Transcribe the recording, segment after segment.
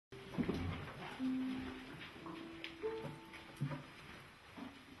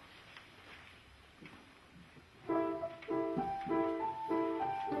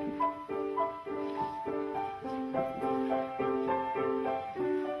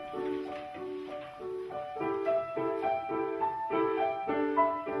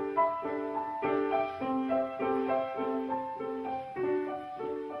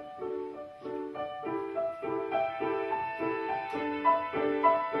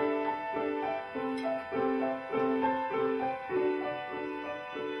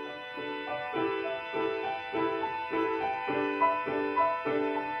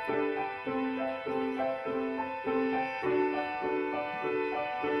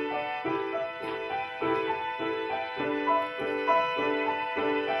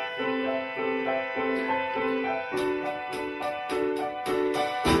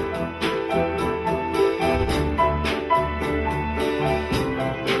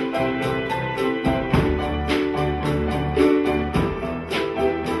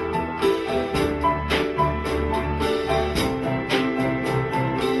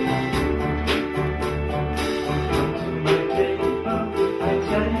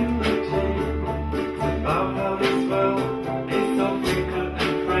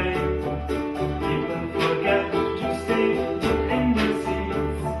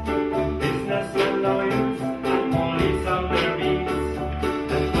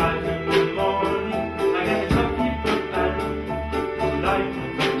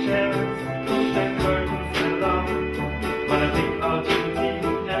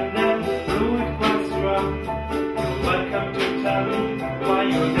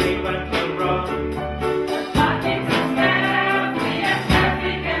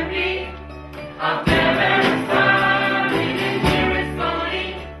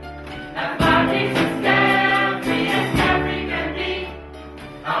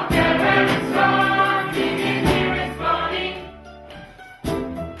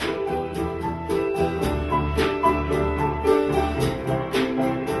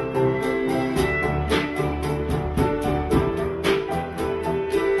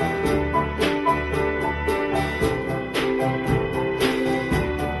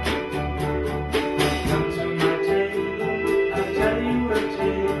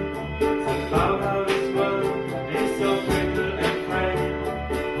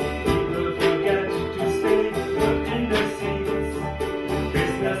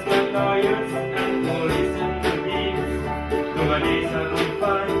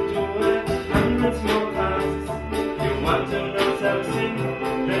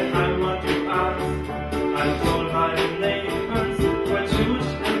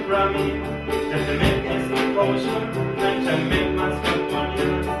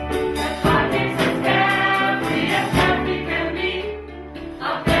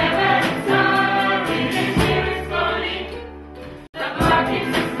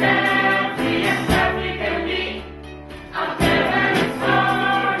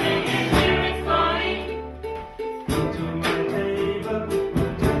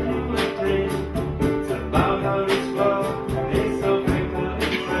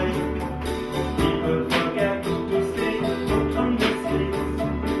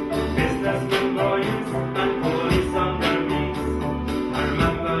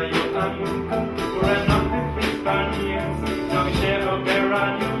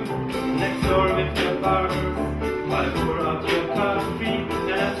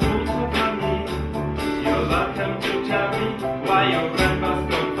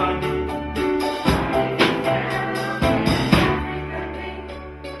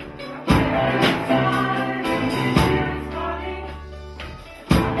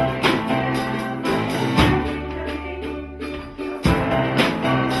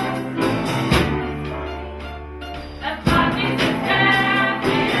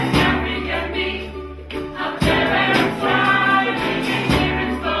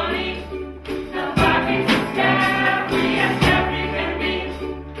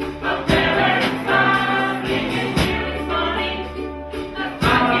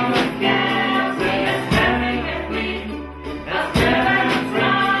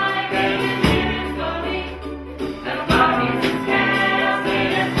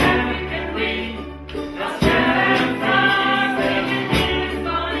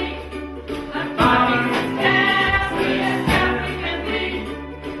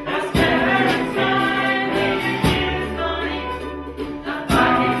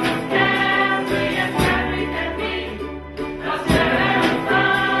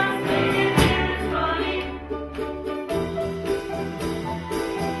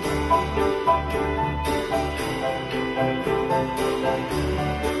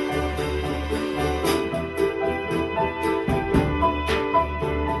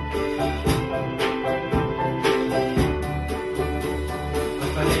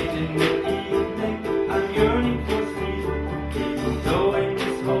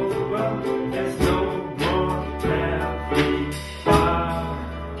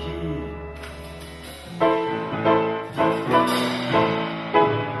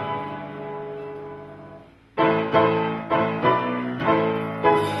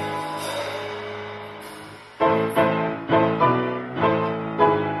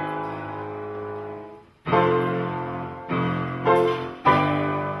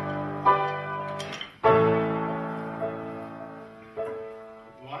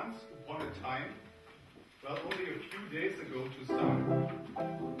Once upon a time, well, only a few days ago to some,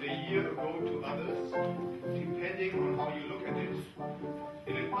 a year ago to others, depending on how you look at it,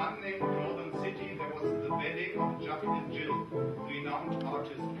 in an unnamed northern city there was the wedding of Jack and Jill, renowned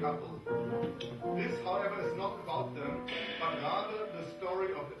artist couple. This, however, is not about them, but rather the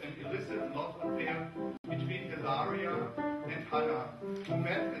story of an illicit love affair between Hilaria and Hannah, who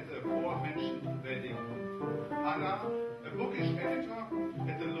met at the aforementioned wedding. Hannah, a bookish editor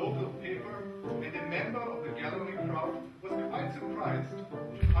at the local paper and a member of the gallery crowd, was quite surprised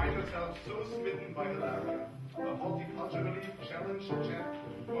to find herself so smitten by Hilaria, a horticulturally challenged chap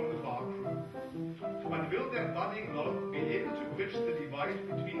from the bar crew. But will their budding love be able to bridge the divide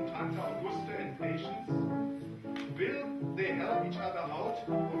between Tante Auguste and Patience? Will they help each other out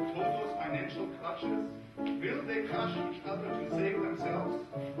of Toto's financial clutches? Will they crush each other to save themselves?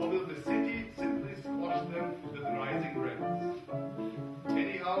 Or will the city simply squash them with rising rents?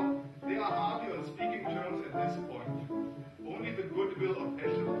 Anyhow, they are hardly on speaking terms at this point. Only the goodwill of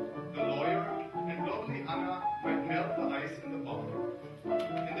Ertl, the lawyer, and lovely Anna might melt the ice in the bar.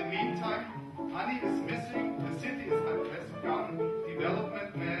 In the meantime, Honey is missing, the city is undressed young,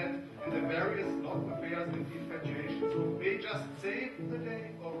 development mad, and the various love affairs and infatuations may just save the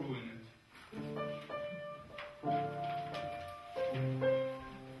day or ruin it.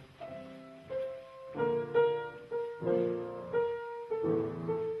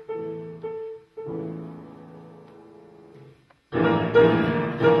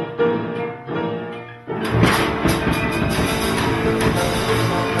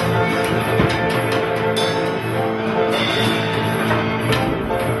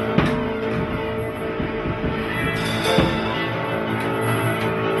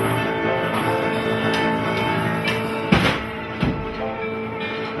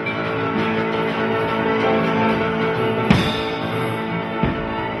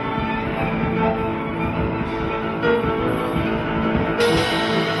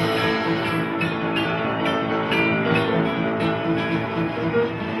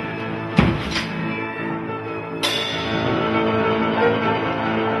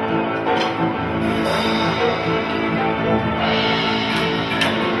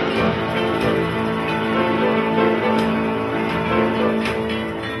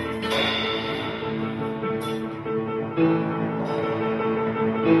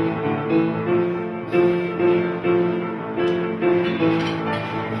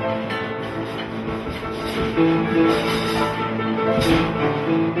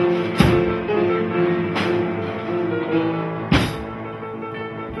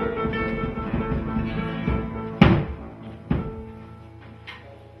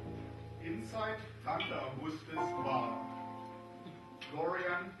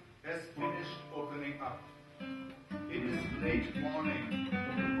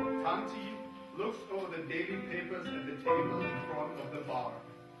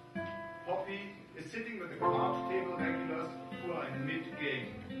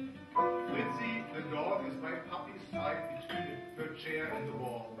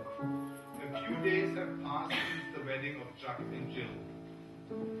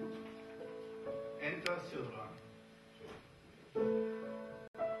 Enter Silva,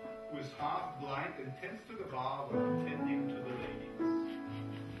 who is half blind and tends to the bar while attending to the ladies.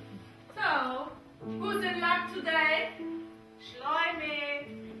 So, who's in luck today? Schleimig.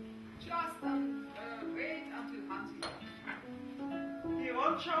 Just wait until Hansi. He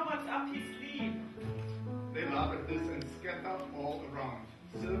won't show what's up his sleeve. They laugh at this and scatter all around.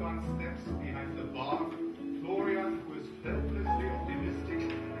 Silvan steps behind the bar. Florian, who is helplessly optimistic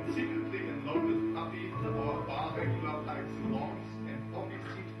and secretly in love with Puppy, our bar regular Pikes and Longs, and Poppy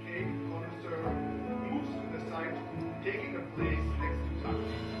Seed Cake connoisseur, moves to the side, taking a place next to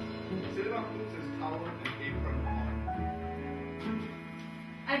Tati. Silvan puts his towel and apron on.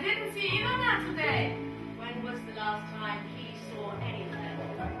 I didn't see Ilona today. When was the last time he saw anything?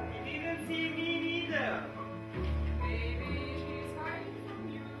 He didn't see me neither. Maybe she's hiding from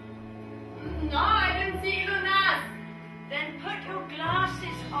you. No, I didn't see Ilona's. Then put your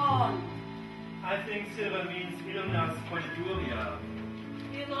glasses on. I think Silva means Ilona's Conjuria.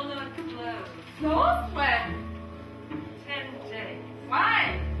 Ilona closed. Closed when? 10 days.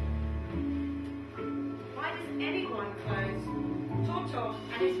 Why? Why does anyone close? Toto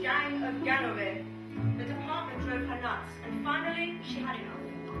and his gang of Ganove. The department drove her nuts, and finally she had enough.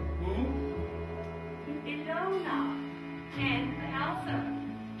 Who? Ilona. And Elsa.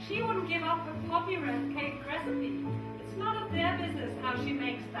 She wouldn't give up her poppy roast cake recipe. It's none of their business how she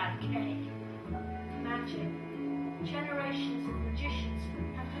makes that cake. Magic. Generations of magicians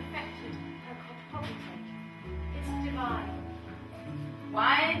have perfected her poppy cake. It's divine.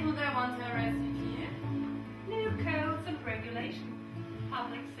 Why they want to arrest you here? New codes and regulations.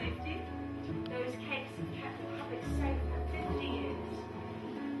 Public safety. Those cakes have kept the public safe for 50 years.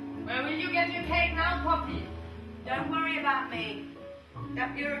 Where will you get your cake now, Poppy? Don't worry about me.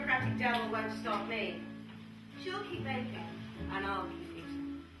 That bureaucratic devil won't stop me. She'll keep baking, and I'll keep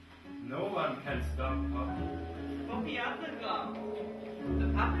eating. No one can stop Poppy. Poppy Underground. The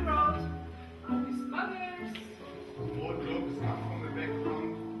Puppy Road. Poppy smugglers. More jokes come from the background.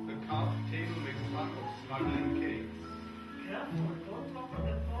 The carved table makes fun of smuggling cakes. Careful, don't talk on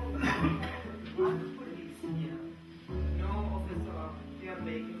the phone. What police here? No, officer. We are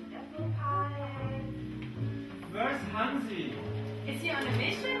making apple pie. Where's Hansi? Is he on a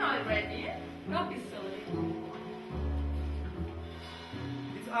mission already? Don't be silly.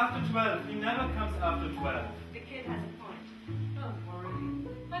 It's after 12. He never comes after 12. The kid has a point. Don't worry.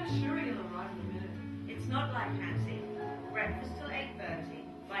 I'm sure he'll arrive in a minute. It's not like Nancy. Breakfast till 8:30.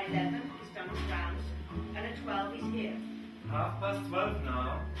 By 11, he's done his rounds. And at 12, he's here. 12:30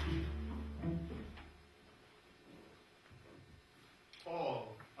 now.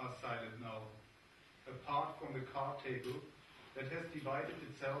 All are silent now, apart from the card table that has divided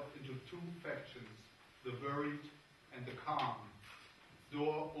itself into two factions, the worried and the calm.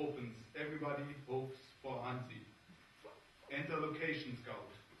 Door opens, everybody hopes for Hansi. Enter location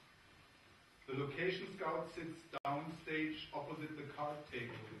scout. The location scout sits downstage opposite the card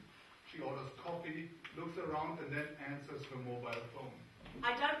table. She orders coffee, looks around and then answers her mobile phone.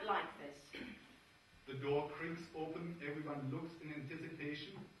 I don't like this. The door creaks open, everyone looks in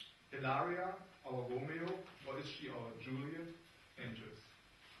anticipation. Hilaria, our Romeo, or is she our Juliet, enters.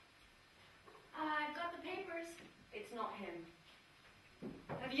 I've got the papers. It's not him.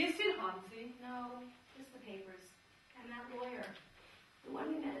 Have you seen Hansi? No, just the papers. And that lawyer, the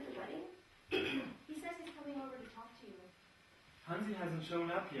one you met at the wedding, He says he's coming over to talk to you. Hansi hasn't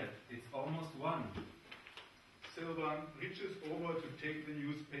shown up yet. It's almost 1. Silvan reaches over to take the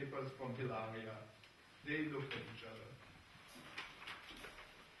newspapers from Hilaria. They look at each other.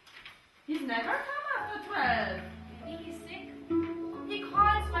 He's never come after 12. maybe he's sick. He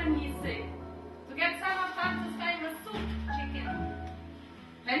calls when he's sick. To get some of Tante's famous soup, chicken.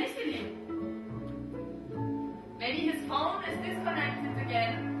 Penicillin. Maybe his phone is disconnected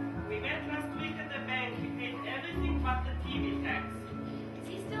again. We met last week at the bank. He paid everything but the TV tax. Is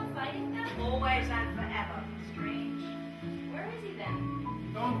he still fighting them? Always and forever. Strange. Where is he then?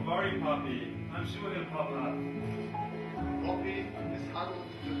 Don't worry, Poppy. I'm sure he'll pop up. Poppy is huddled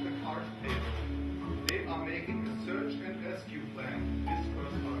with the card table. They are making a search and rescue plan.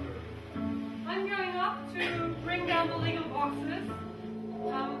 Whispers are heard. I'm going up to bring down the legal boxes.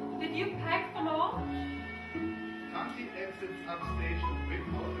 Did you pack them all? Hansi exits upstage to bring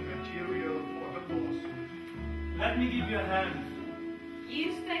out the material for her lawsuit. Let me give you a hand. You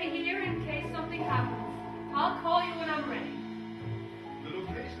stay here in case something happens. I'll call you when I'm ready. The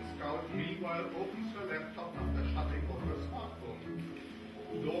location scout meanwhile opens her laptop after shutting off her smartphone.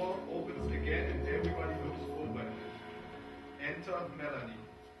 Door opens again and everybody looks over at it. Enter Melanie.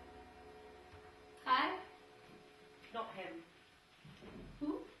 Hi. Not him. Who?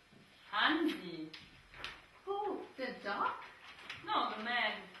 Hansi. Who? The dog? No, the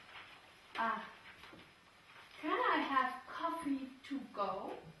man. Ah. Can I have coffee to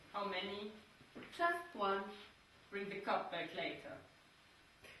go? How many? Just one. Bring the cup back later.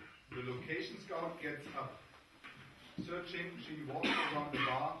 The location scout gets up. Searching, she walks around the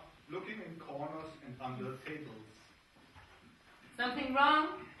bar, looking in corners and under tables. Something wrong?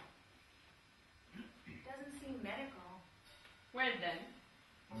 Doesn't seem medical. Well then.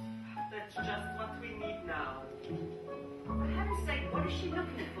 That's just what we need now. For heaven's sake, what is she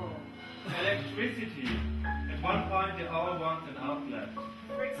looking for? Electricity. At one point, they all want an outlet.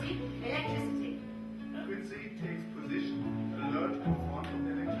 Fritzy, electricity. Quincy takes position, alert in front of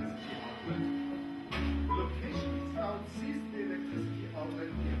the electricity outlet. The location scout sees the electricity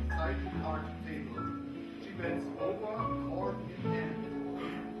outlet inside the card table. She bends over, cord in hand.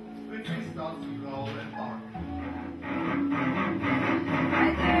 Quincy starts to growl and bark. Hi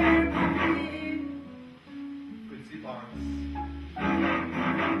there, Poppy. Quincy barks.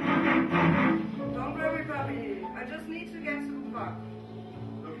 Don't worry, Poppy. I just need to get some fuck.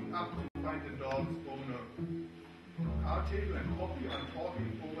 Looking up to find the dog's owner. Card table and Poppy are talking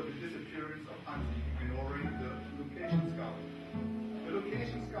over the disappearance of Hansi, ignoring the location scout. The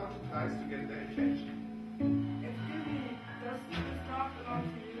location scout tries to get their attention. Excuse me, does this dog belong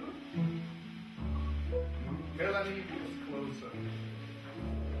to you? Melanie moves closer.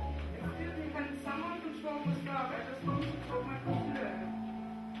 Excuse me, can someone control this dog? I just want to talk my computer.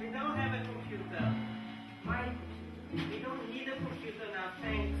 We don't have a computer. My computer. We don't need a computer now,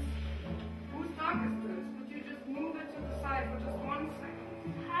 thanks.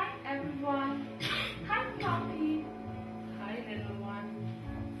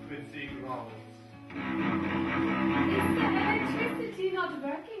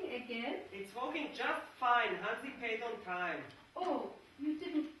 It's working just fine. Hansi paid on time. Oh, you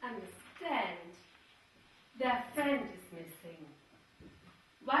didn't understand. Their friend is missing.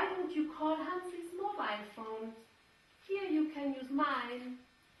 Why don't you call Hansi's mobile phone? Here you can use mine.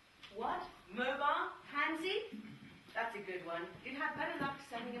 What? Mobile? Hansi? That's a good one. You'd have better luck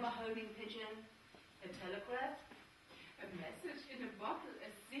sending him a homing pigeon. A telegraph? A message in a bottle, a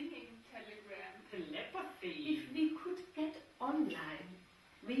singing telegram. Telepathy. If we could get online,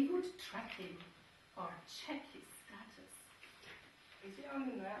 we would track him or check his status. Is he on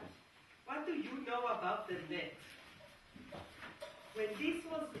the net? What do you know about the net? When this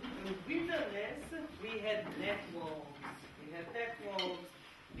was a wilderness, we had networks. We had networks,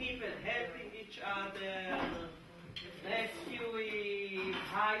 people helping each other, rescuing,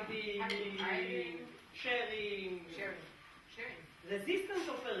 hiding, sharing, resistance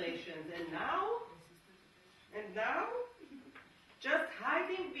operations. And now, just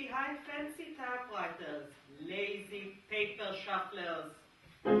hiding behind fancy typewriters, lazy paper shufflers.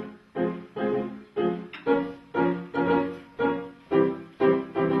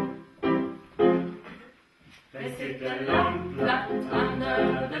 They sit alone, flat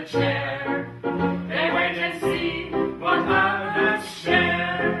under the chair. They wait and see what others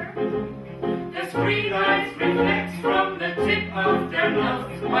share. The screen lights reflect from the tip of their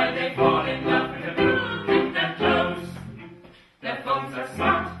nose while they fall in love with the blue in their clothes. Their phones are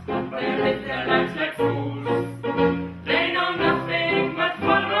smart, but they live their lives like fools. They know nothing but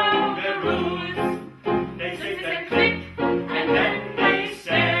follow the rules. They sit and click, and then they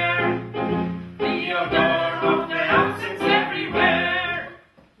stare. The odor of their absence everywhere.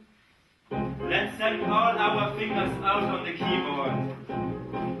 Let's send all our fingers out on the keyboard.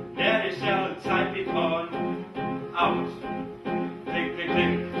 There they shall type it on. Out. Click, click,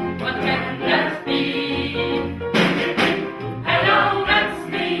 click. What can that be? Hello, that's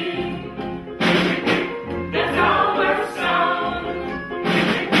me. That's our sound.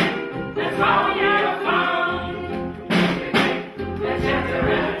 That's how you're found. That's chatter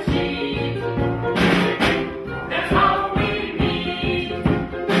and cheat. That's how we meet.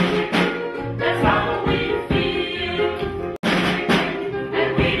 That's how we feel. And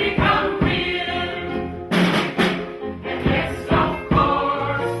we become real. And yes, of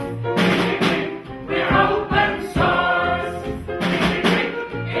course, we're open source.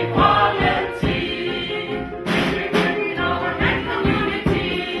 Equality in our great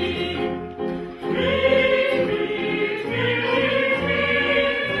community. Free, free, free, free.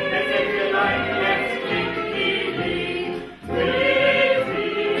 Let's take the light, let's click freely. Free,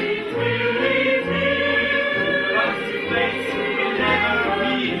 free, free, free. What's the place we'll never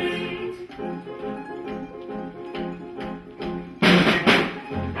meet?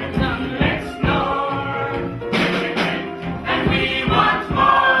 And none next door. And we want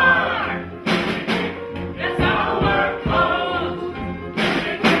more. That's our code.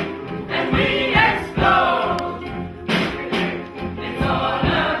 And we explode. It's all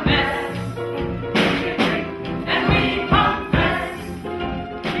a mess. And we confess.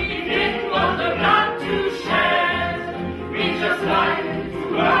 We didn't want the blood to shed. We just like to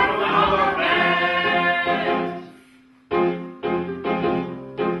run our best.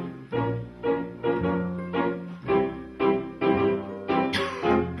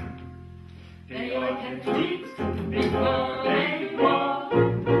 They all can speak before they walk,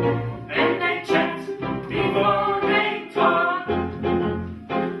 and they chat before they talk.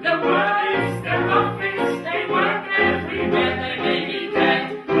 The world is their office, they work everywhere. They may be dead,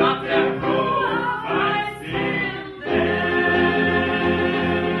 but their profile's still there.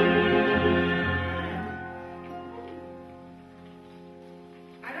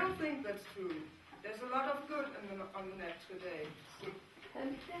 I don't think that's true. There's a lot of good on the net today.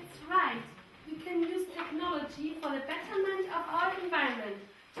 And that's right. We can use technology for the betterment of our environment,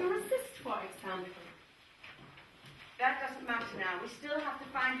 to resist, for example. That doesn't matter now. We still have to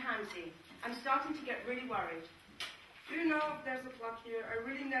find Hansi. I'm starting to get really worried. Do you know if there's a plug here? I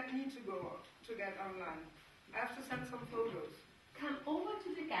really need to go to get online. I have to send some photos. Come over to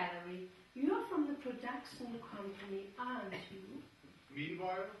the gallery. You're from the production company, aren't you?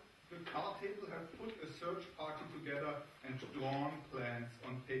 Meanwhile, the card table have put a search party together and drawn plans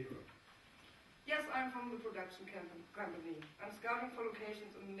on paper. Yes, I'm from the production company. I'm scouting for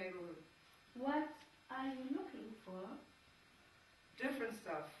locations in the neighborhood. What are you looking for? Different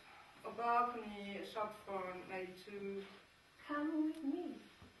stuff. A balcony, a shop front, maybe two. Come with me.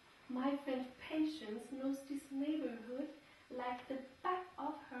 My friend Patience knows this neighborhood like the back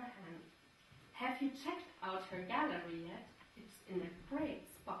of her hand. Have you checked out her gallery yet? It's in a great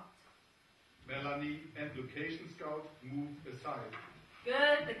spot. Melanie and Location Scout move aside.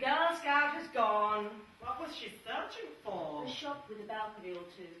 Good, the Girl Scout is gone. What was she searching for? A shop with a balcony or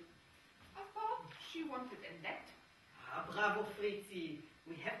two. I thought she wanted a net. Ah, bravo, Fritzi.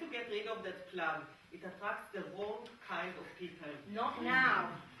 We have to get rid of that club. It attracts the wrong kind of people. Not now.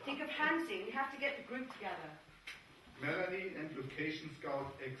 Think of Hansi. We have to get the group together. Melanie and Location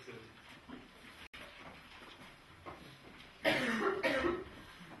Scout exit.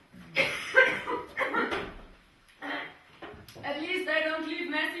 At least they don't leave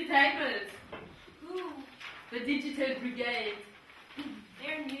messy tables. Ooh, The digital brigade.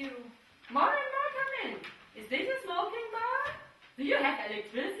 they're new. More and more come in. Is this a smoking bar? Do you have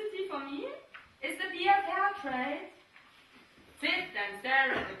electricity for me? Is the beer fair trade? Sit and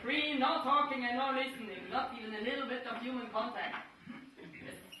stare at the screen, no talking and no listening, not even a little bit of human contact.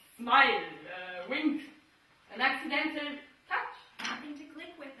 A smile, a wink, an accidental touch. Nothing to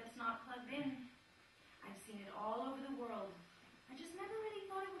click with that's not plugged in. I've seen it all over the world. I just never really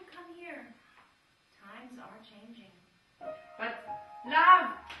thought it would come here. Times are changing. But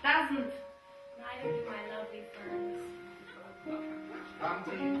love doesn't. Neither do my lovely ferns.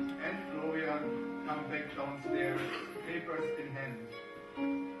 Tanti and Florian come back downstairs, papers in hand.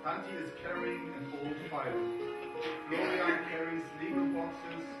 Tanti is carrying an old file. Florian carries legal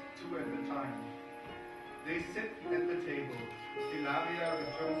boxes, 2 at a time. They sit at the table. Hilaria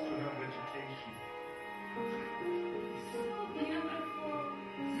returns to her vegetation. So beautiful,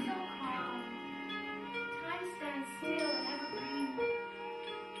 so calm. Time stands still and evergreen.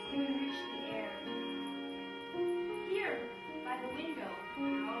 You can reach the air. Here, by the window,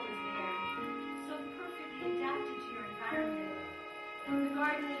 you're always there. So perfectly adapted to your environment. From the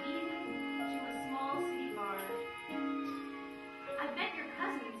Garden of Eden to a small city bar. I've met your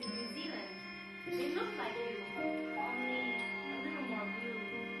cousins in New Zealand. They look like you, only a little more blue.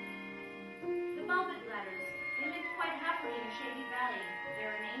 The Velvet Bladders, they lived quite happily in a shady valley.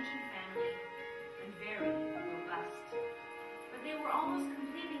 They're an ancient family and very robust. But they were almost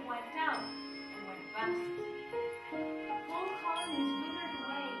completely wiped out and went bust. Whole colonies withered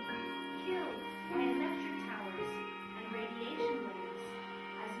away, killed by electric towers and radiation waves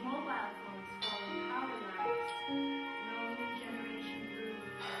as mobile phones followed power lines. No generation grew.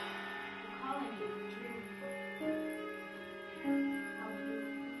 The colony drew. How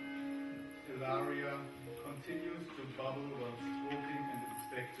blue. Hilaria continues to bubble while stroking and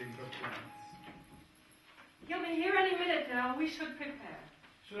inspecting her plants. He'll be here any minute now. We should prepare.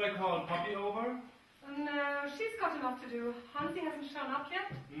 Should I call Poppy over? No, she's got enough to do. Hansi hasn't shown up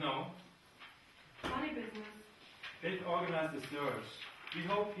yet. No. Funny business. They've organized a search. We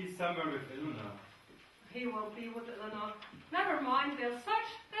hope he's somewhere with Ilona. He won't be with Eleanor. Never mind, they'll search,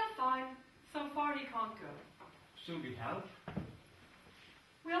 they'll find. So far he can't go. Should we help?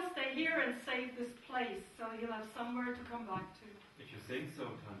 We'll stay here and save this place so he'll have somewhere to come back to. If you think so,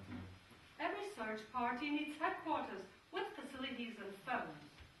 Tante. Every search party needs headquarters with facilities and phones.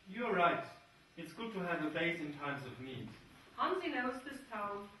 You're right. It's good to have a base in times of need. Hansi knows this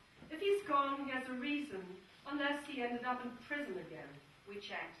town. If he's gone, he has a reason, unless he ended up in prison again. We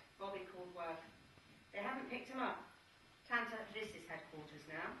checked. Bobby called work. They haven't picked him up. Tanta, this is headquarters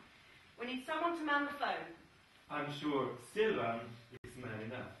now. We need someone to man the phone. I'm sure Sylvan is man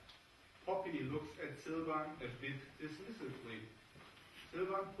enough. Poppy looks at Sylvan a bit dismissively.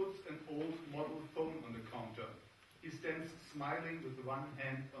 Sylvan puts an old model phone on the counter. He stands smiling with one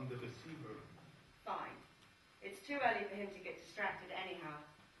hand on the receiver. Fine. It's too early for him to get distracted anyhow.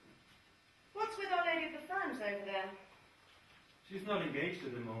 What's with Our Lady of the Ferns over there? She's not engaged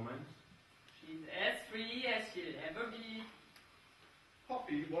at the moment. She's as free as she'll ever be.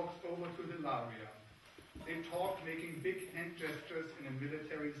 Poppy walks over to Hilaria. They talk, making big hand gestures in a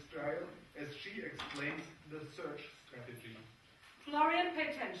military style as she explains the search strategy. Florian,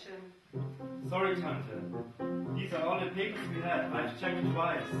 pay attention. Sorry, Tante. These are all the papers we had. I've checked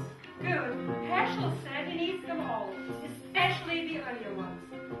twice. Good. Herschel said he needs them all, especially the earlier ones.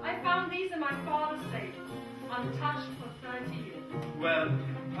 I found these in my father's safe, untouched for 30 years. Well,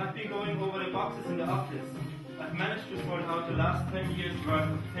 I've been going over the boxes in the office. I've managed to sort out the last 10 years' worth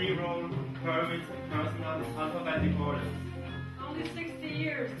of payroll, permits, personal, alphabetic orders. Only 60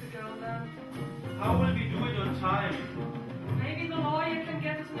 years to go then. How will we do it on time? Maybe the lawyer can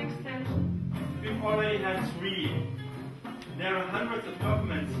get us an extension. We've already had 3. There are hundreds of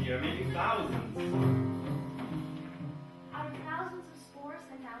documents here, maybe thousands. Out of thousands of spores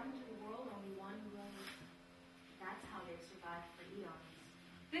sent out into the world, only one rose. That's how they've survived for eons.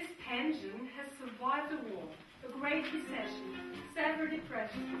 This pension has survived the war, the Great Recession, several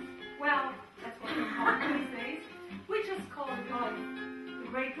depressions. Well, that's what they call it these days. We just call it life. The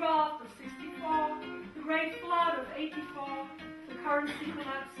Great Drought of 64, the Great Flood of 84, the currency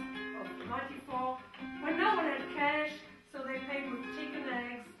collapse of 94, when no one had cash, so they paid with chicken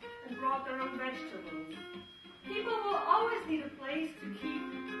eggs and brought their own vegetables. People will always need a place to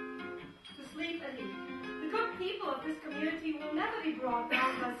sleep and eat. The good people of this community will never be brought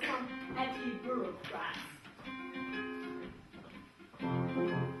down by some petty bureaucrats.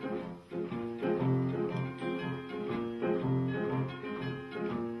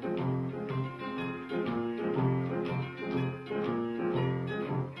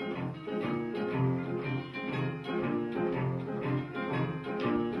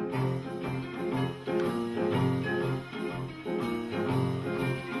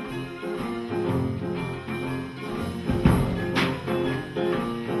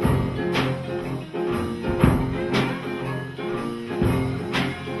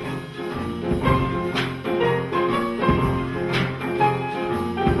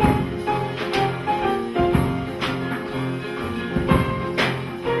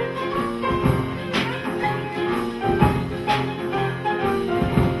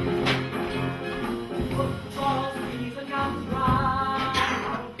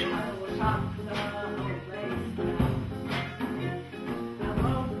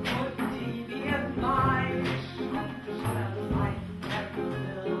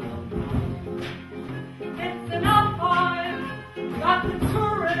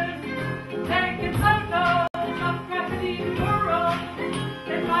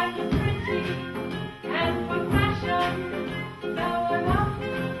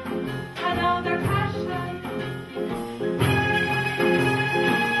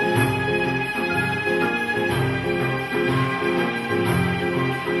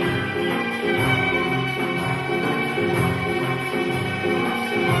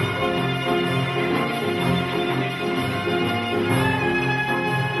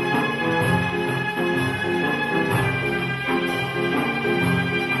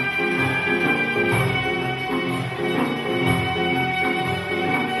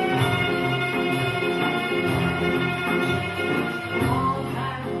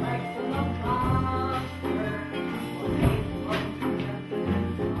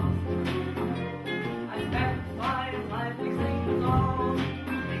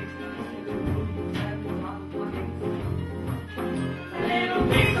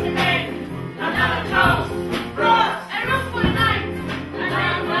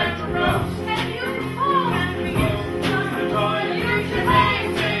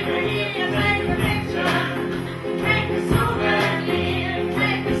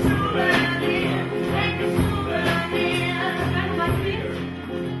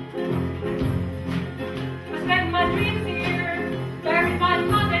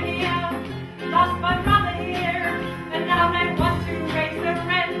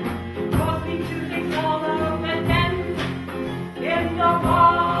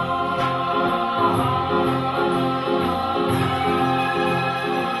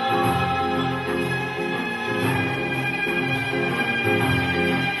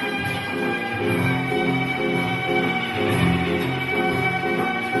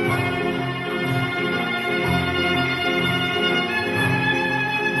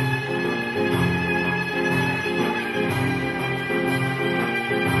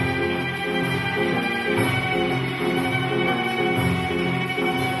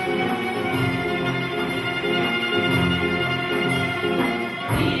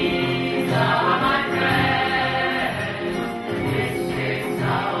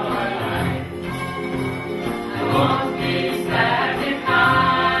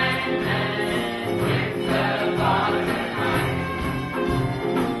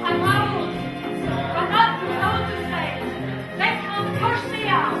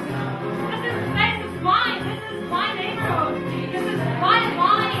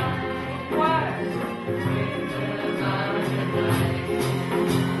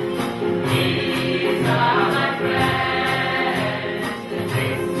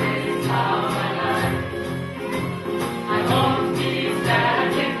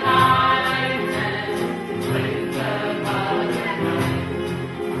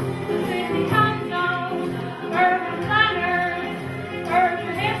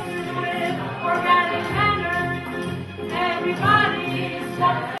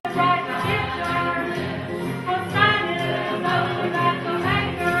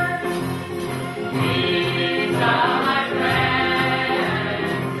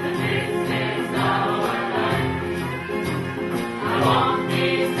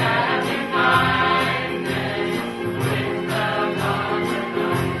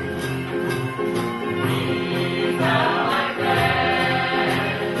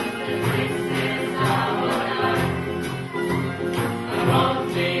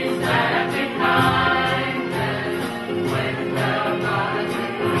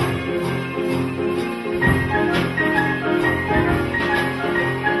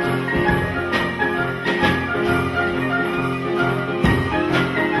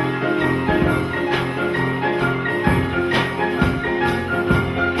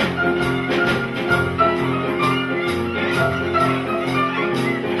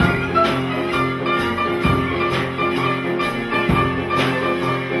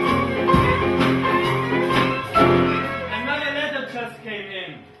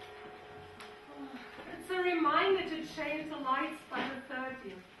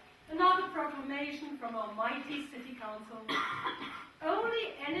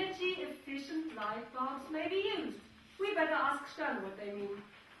 light bulbs may be used. We better ask Schanel what they mean.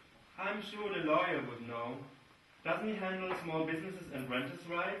 I'm sure the lawyer would know. Doesn't he handle small businesses and renters'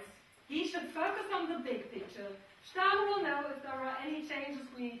 rights? He should focus on the big picture. Schanel will know if there are any changes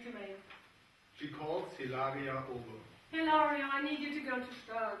we need to make. She calls Hilaria over. Hilaria, I need you to go to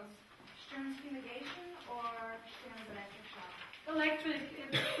Stern's. Stern's fumigation or Stern's electric shop? Electric,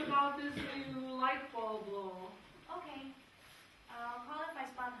 it's about this new light bulb law. Okay. I'll call if I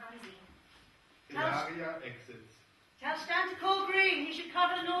spot Hansi. Hilaria exits. Tell Stan to call Green. He should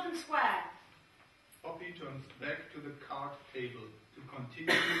cover the northern square. Poppy turns back to the card table to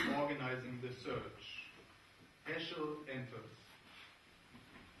continue organizing the search. Heschel enters.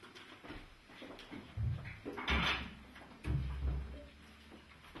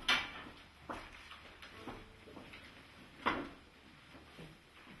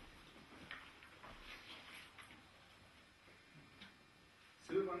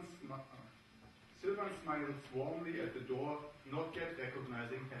 Sylvan smiles warmly at the door, not yet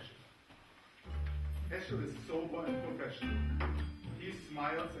recognizing Heschel. Heschel is sober and professional. He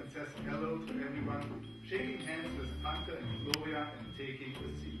smiles and says hello to everyone, shaking hands with Tante and Gloria and taking a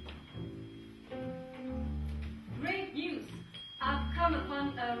seat. Great news! I've come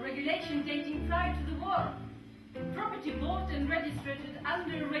upon a regulation dating prior to the war. Property bought and registered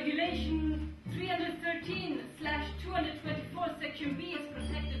under Regulation 313/224 Section B is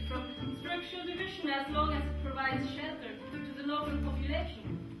protected from structural division as long as it provides shelter to the local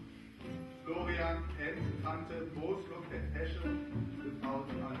population. Gloria and Tante both look at Heschel without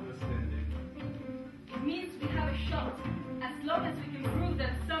understanding. It means we have a shot, as long as we can prove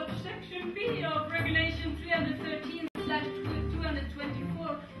that subsection B of Regulation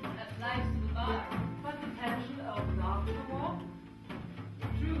 313/224 applies to the bar. But the pension opened after the war?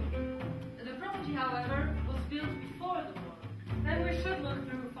 True. The property, however, was built before the war. Then we should look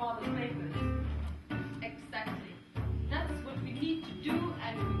through father's papers. Exactly. That's what we need to do,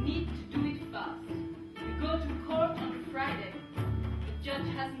 and we need to do it fast. We go to court on Friday. The judge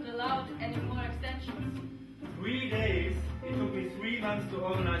hasn't allowed any more extensions. 3 days? It took me 3 months to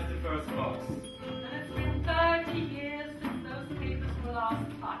organize the first box. And it's been 30 years since those papers were last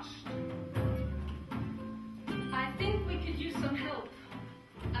touched. I think we could use some help.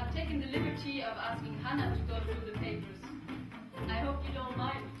 I've taken the liberty of asking Hannah to go through the papers. I hope you don't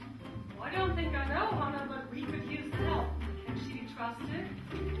mind. I don't think I know Hannah, but we could use the help. Can she be trusted?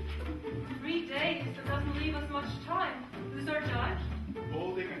 3 days, that doesn't leave us much time. Who's our judge?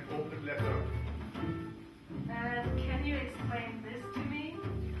 Holding an open letter. And can you explain this to me?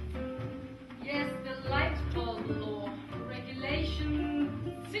 Yes, the light bulb law. Regulation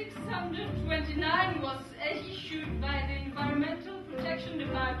 629 was issued by the Environmental Protection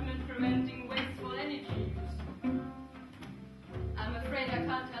Department preventing wasteful energy use. I'm afraid I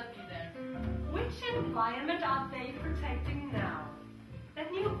can't help you there. Which environment are they protecting now?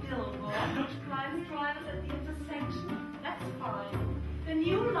 That new billboard which blinds drivers at the intersection? That's fine. The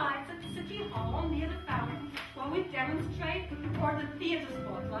new lights at City Hall near the fountain where we demonstrate, or the theater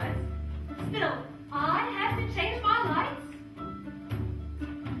spotlights? Still, I have to change my lights?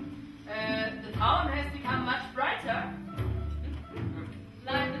 The town has become much brighter.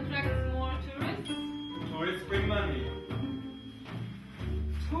 Light attracts more tourists. Tourists bring money.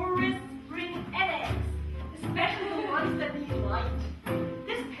 Tourists bring headaches, especially the ones that need light.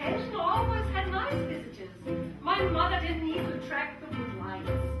 This pension always had nice visitors. My mother didn't need to attract the wood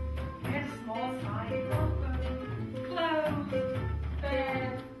lights. We had a small side, clothes,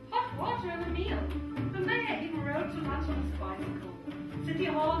 bed, hot water and a meal. The mayor even rode to lunch on his bicycle. City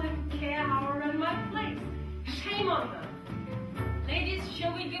Hall didn't care how I ran my place. Shame on them. Ladies,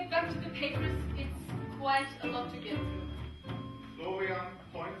 shall we get back to the papers? It's quite a lot to get through. Florian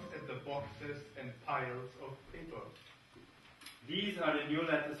points at the boxes and piles of paper. These are the new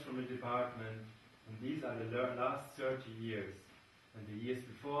letters from the department, and these are the last 30 years. And the years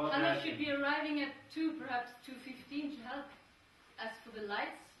before Hannah that... should be arriving at 2, perhaps 2:15 to help. As for the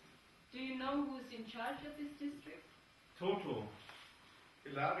lights, do you know who's in charge of this district? Toto.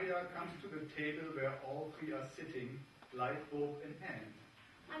 Hilaria comes to the table where all three are sitting, light bulb in hand.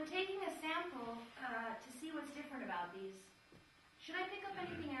 I'm taking a sample to see what's different about these. Should I pick up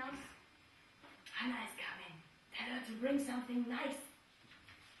anything else? Hannah is coming. Tell her to bring something nice.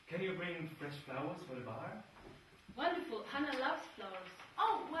 Can you bring fresh flowers for the bar? Wonderful. Hannah loves flowers.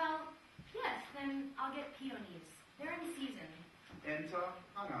 Oh, well, yes, then I'll get peonies. They're in season. Enter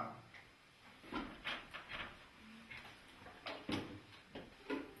Hannah.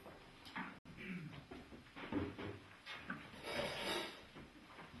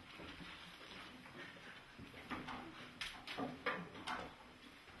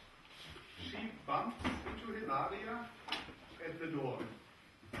 She bumps into Hilaria at the door.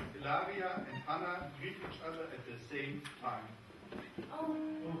 Hilaria and Hannah greet each other at the same time. Oh,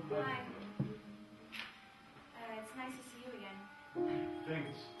 hi. It's nice to see you again.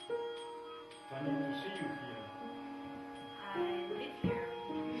 Thanks. Funny to see you here. I live here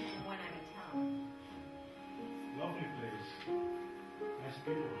when I'm in town. Lovely place. Nice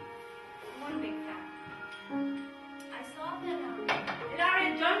people. One big fact. I saw that,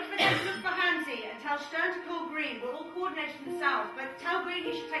 Hilaria, don't forget to look for Hansi and tell Stern to call Green. We're all coordinated from the south, but tell Green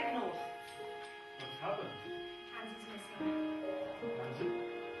he should take the north. What's happened? Hansi's missing. Hansi?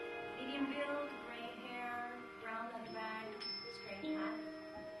 Medium build, gray hair, brown leather bag, strange hat.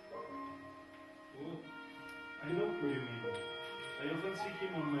 Oh, I know who you mean. I often see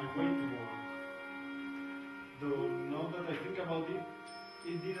him on my way to work. Though now that I think about it, I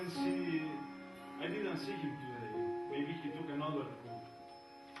didn't see him today. Maybe he took another route.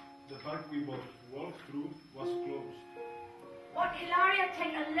 The park we both walked through was closed. What, Hilaria,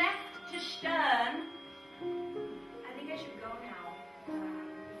 take a left to Stern? I think I should go now,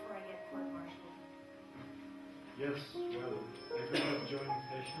 before I get court-martialed. Yes, well, I better join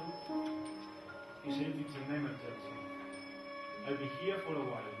Herschel. He said it's an emergency. I'll be here for a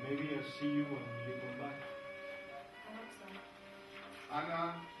while. Maybe I'll see you when you come back. I hope so. Anna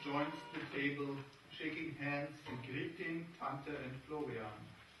joins the table, shaking hands and greeting Tante and Florian.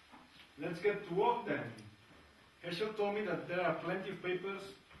 Let's get to work then. Herschel told me that there are plenty of papers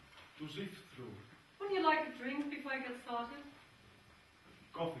to sift through. Would you like a drink before I get started?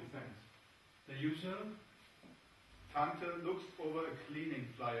 Coffee, thanks. The usual? Tante looks over a cleaning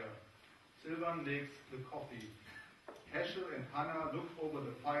flyer. Silvan makes the coffee. Herschel and Hannah look over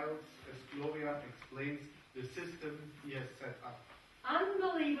the files as Florian explains the system he has set up.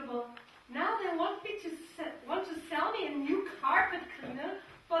 Unbelievable. Now they want to sell me a new carpet cleaner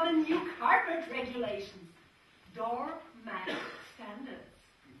for the new carpet regulations. Door mat standards.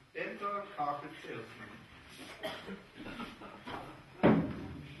 Enter carpet salesman.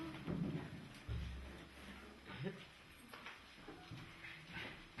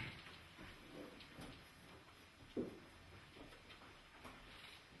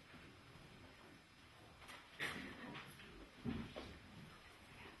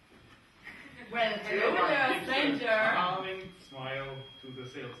 Well, hello there, stranger. Charming smile to the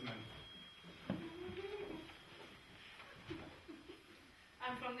salesman.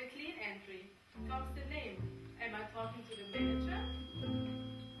 I'm from the clean entry. Comes the name. Am I talking to the manager?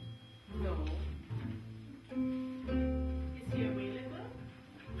 No. Is he available?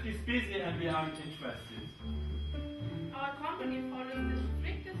 He's busy and we aren't interested. Our company follows the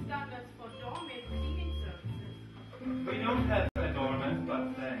strictest standards for doormat cleaning services. We don't have a doormat,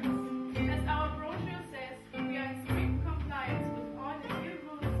 but thanks. As our brochure says, we are in strict compliance with all the new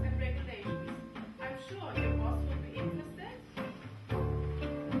rules and regulations. I'm sure your boss will be interested.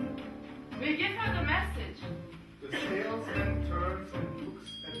 We'll give her the message. The salesman turns and looks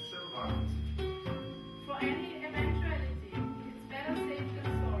at Silvan. For any eventuality, it's better safe than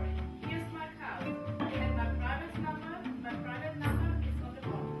sorry. Here's my card. And my private number is on the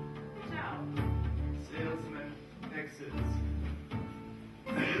bottom. Ciao. Salesman exits.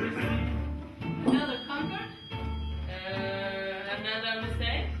 Another Conrad? Another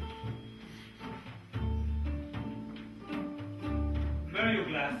mistake? Where are your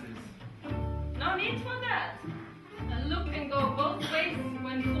glasses? No need for that. A look can go both ways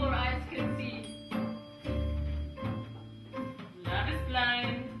when 4 eyes can see. Love is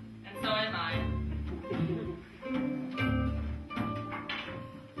blind, and so am I.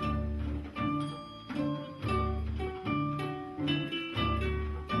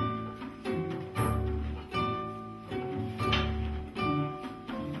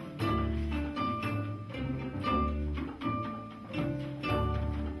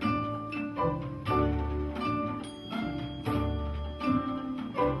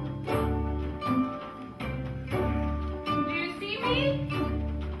 Do you see me?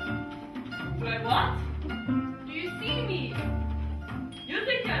 Wait, what? Do you see me? You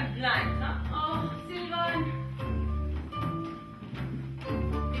think I'm blind, huh? Oh, Silvan.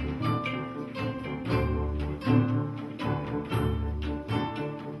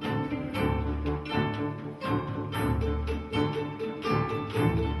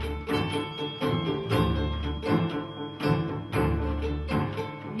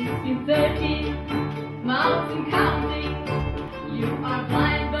 It's been 30 miles and counting. You are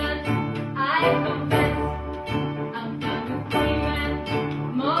blind, but I confess I'm done with payment,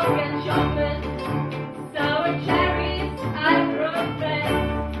 mortgage shopping, sour cherries. I profess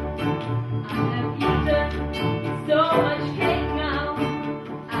I have eaten so much cake now,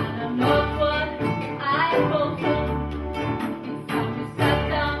 and I'm not what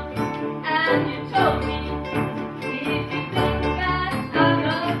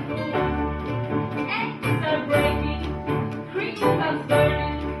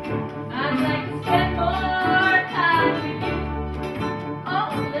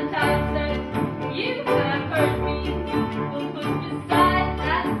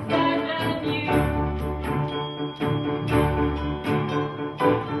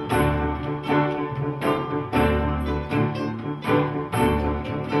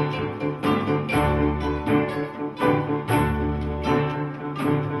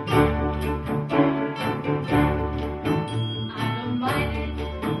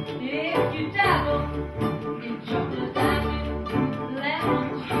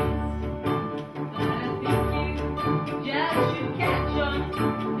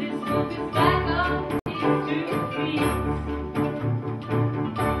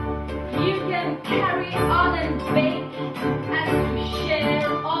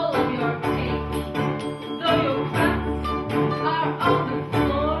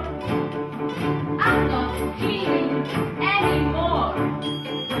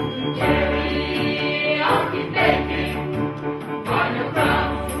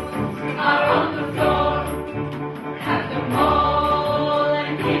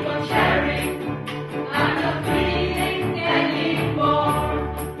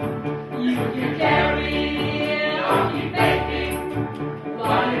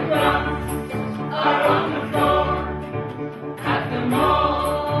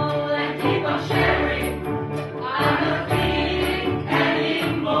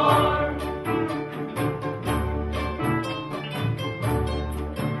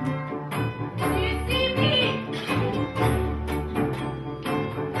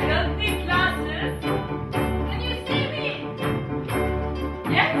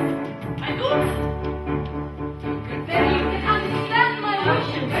Yes, I do. Then you can understand my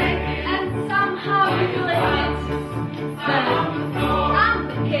wishes and somehow you will admit that I'm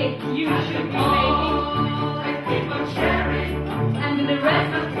the cake you should be making. And the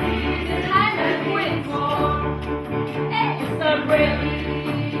rest of this time and quit. It's a break.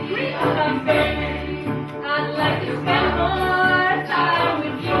 Green comes back. I'd like to spend more time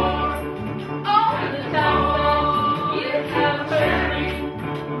with you. All the time that you have heard.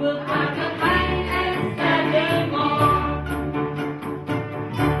 We'll come behind and stand more.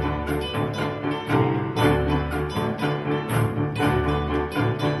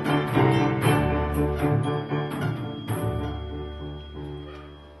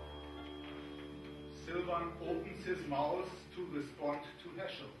 Opens his mouth to respond to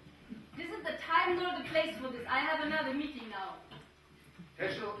Heschel. This is the time nor the place for this. I have another meeting now.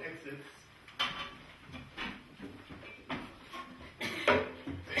 Heschel exits.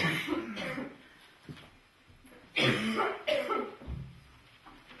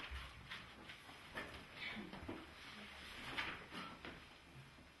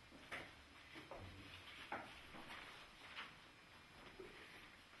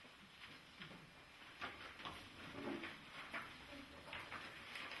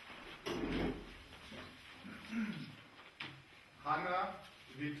 Hanna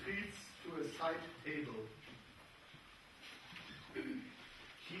retreats to a side table.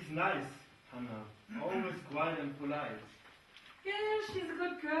 She's nice, Hanna. Always quiet and polite. Yeah, she's a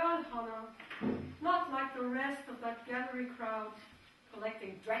good girl, Hanna. Not like the rest of that gallery crowd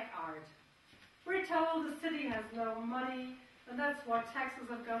collecting dreck art. We're told the city has no money, and that's why taxes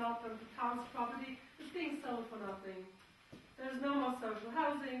have gone up and the town's property is being sold for nothing. There's no more social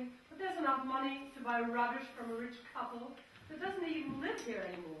housing, but there's enough money to buy rubbish from a rich couple that doesn't even live here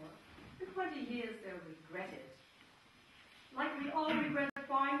anymore. In 20 years, they'll regret it. Like we all regret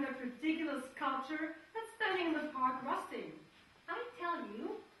buying that ridiculous sculpture that's standing in the park rusting. I tell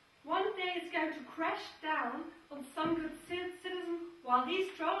you, one day it's going to crash down on some good citizen while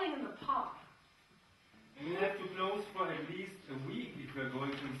he's strolling in the park. We have to close for at least a week if we're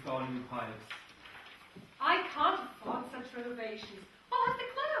going to install new pipes. I can't afford such renovations. I'll have to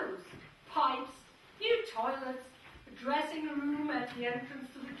close. Pipes, new toilets, a dressing room at the entrance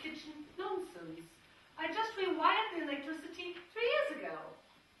to the kitchen. Nonsense. I just rewired the electricity 3 years ago.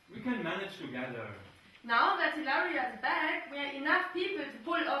 We can manage together. Now that Hilaria is back, we are enough people to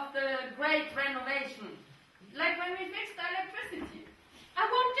pull off the great renovation. Like when we fixed the electricity. I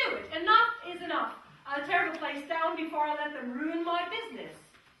won't do it. Enough is enough. I'll tear the place down before I let them ruin my business.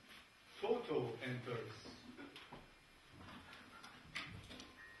 Toto enters.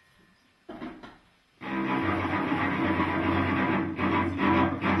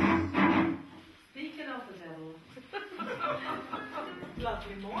 Speaking of the devil.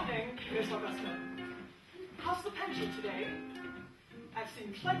 Lovely morning, Miss Augusta. How's the pension today? I've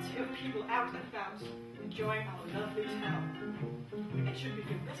seen plenty of people out and about, enjoying our lovely town. It should be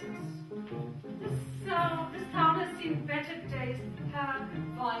good business. This town has seen better days. Herr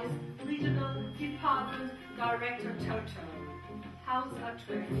Vice Regional Department Director Toto. How's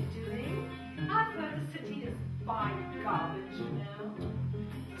Utrecht doing? I've heard the city is buying garbage now.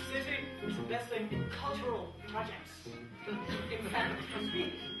 The city is investing in cultural projects. In fact, to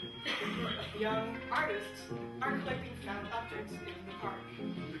speak, young artists are collecting found objects in the park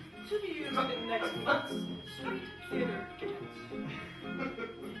to be used in next month's street theater event.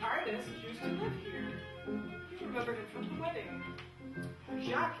 The artist used to live here. You remember him from the wedding.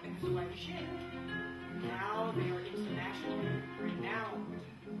 Jacques and his wife Jean. Now they are internationally renowned.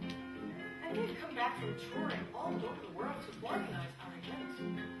 And they've come back from touring all over the world to organize our event.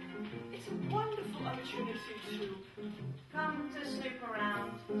 It's a wonderful opportunity to come to snoop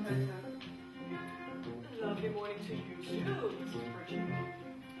around, Toto. Lovely morning to you too, Mrs. Pritchard.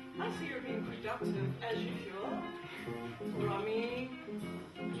 I see you're being productive as usual. Rummy,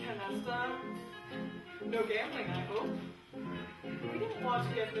 canasta, no gambling, I hope. We didn't want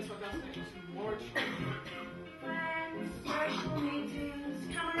to get Miss Augusta into more trouble. Friends, social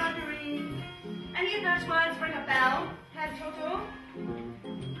meetings, camaraderie. Any of those words ring a bell, Herr Toto?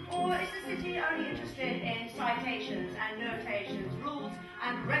 Or is the city only interested in citations and notations, rules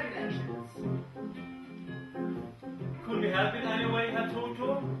and regulations? Could we help in any way, Herr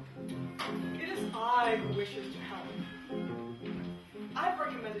Toto? It is I who wishes to help. I've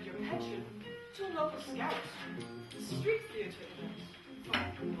recommended your pension to a local scout, street theater event. Oh,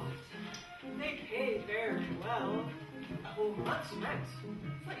 what? They pay very well. A whole month's rent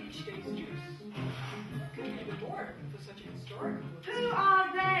for each day's use. Could be even more for such a historical. Who are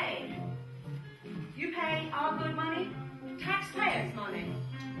they? You pay our good money? Taxpayers' money.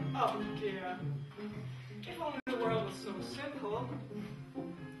 Oh dear. If only the world was so simple,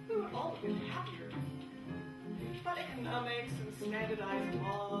 we would all have been happier. But economics and standardized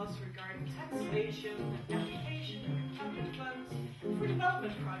laws regarding taxation and application of public funds for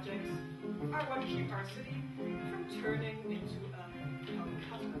development projects are what keep our city from turning into a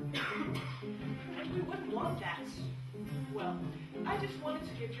Calcutta. And we wouldn't want that. Well, I just wanted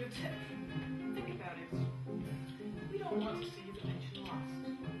to give you a tip. Think about it. We don't want to see the pension lost.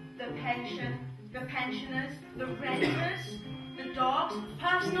 The pension, the pensioners, the renters, the dogs,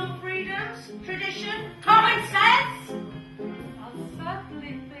 personal freedoms, tradition, common sense. I'll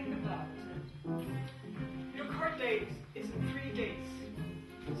certainly think about it. Your court date is in 3 days.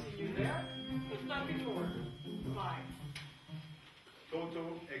 See you there, if not before. Bye.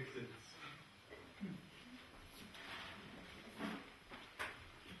 Toto exits.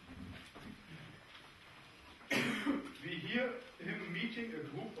 We hear him meeting a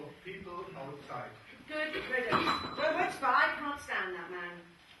group of people outside. Good riddance. Well, which for I can't stand that man.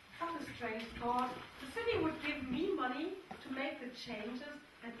 What a strange thought. The city would give me money to make the changes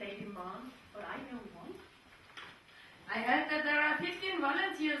that they demand, but I don't want. I heard that there are 15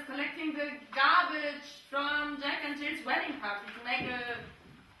 volunteers collecting the garbage from Jack and Jill's wedding party to make a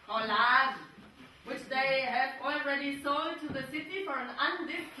collage, which they have already sold to the city for an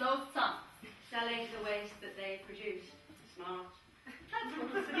undisclosed sum. Selling the waste that they produce. Smart. That's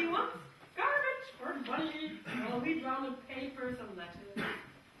what the city wants. Garbage or money. Well, we drown in papers and letters.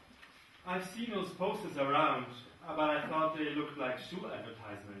 I've seen those posters around, but I thought they looked like shoe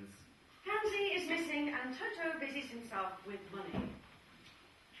advertisements. Hansi is missing and Toto busies himself with money.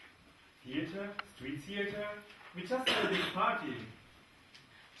 Theater? Street theater? We just had a big party.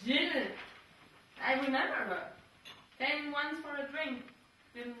 Jill! I remember her. Came once for a drink.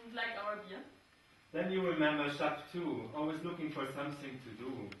 Didn't like our beer. Then you remember Jacques too, always looking for something to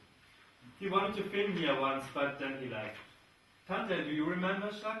do. He wanted to film here once, but then he left. Tante, do you remember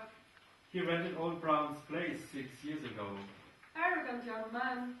Jacques? He rented Old Brown's place 6 years ago. Arrogant young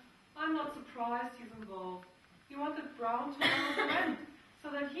man. I'm not surprised he's involved. He wanted Brown to lower the rent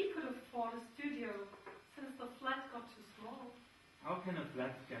so that he could afford a studio, since the flat got too small. How can a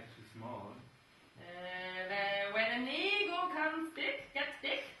flat get too small? When an ego comes big, gets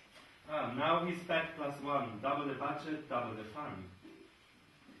big. Now he's back +1. Double the budget, double the fun.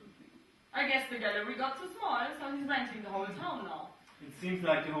 I guess the gallery got too small, so he's renting the whole town now. It seems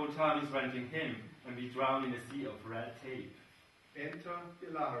like the whole town is renting him, and we drown in a sea of red tape. Enter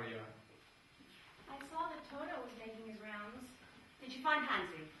Ilaria. I saw that Toto was making his rounds. Did you find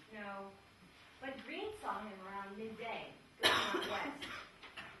Hansi? No. But Green saw him around midday, going west.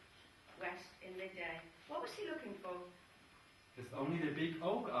 West in midday. What was he looking for? There's only the big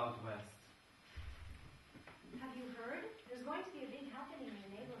oak out west. Have you heard? There's going to be a big happening in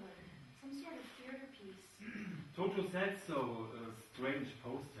the neighborhood. Some sort of theater piece. Toto said so. Strange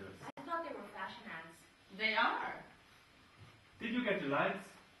posters. I thought they were fashion ads. They are. Did you get the lights?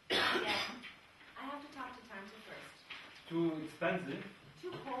 Yeah. I have to talk to Tante first. Too expensive?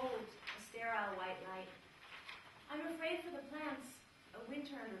 Too cold. A sterile white light. I'm afraid for the plants. A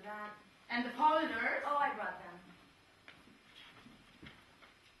winter under that. And the folders? Oh, I brought them.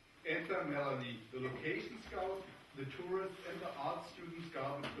 Enter Melanie, the location scout, the tourist, and the art student's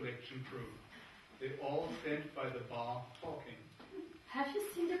garbage collection crew. They all stand by the bar talking. Have you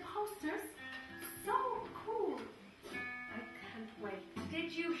seen the posters? So cool. I can't wait.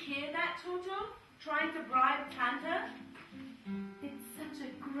 Did you hear that, Toto? Trying to bribe Tante? It's such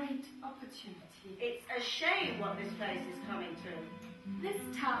a great opportunity. It's a shame what this place is coming to. This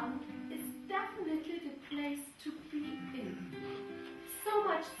town is definitely the place to be in. So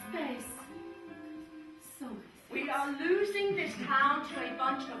much space. So many things. We are losing this town to a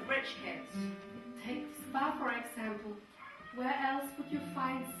bunch of rich kids. Take Spa, for example. Where else would you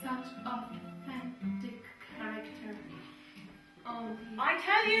find such authentic character? Only I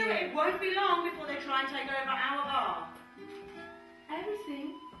tell you, it won't be long before they try and take over our bar.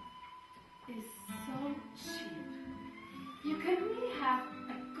 everything is so cheap. You can really have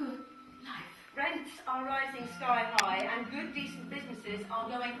a good life. Rents are rising sky high and good decent businesses are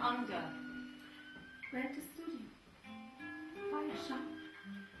going under. Rent a studio, buy a shop,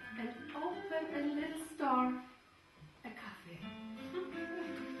 and open a little store, a cafe,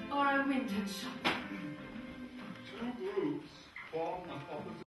 or a vintage shop. Two groups form an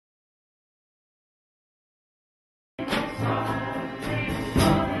opposite.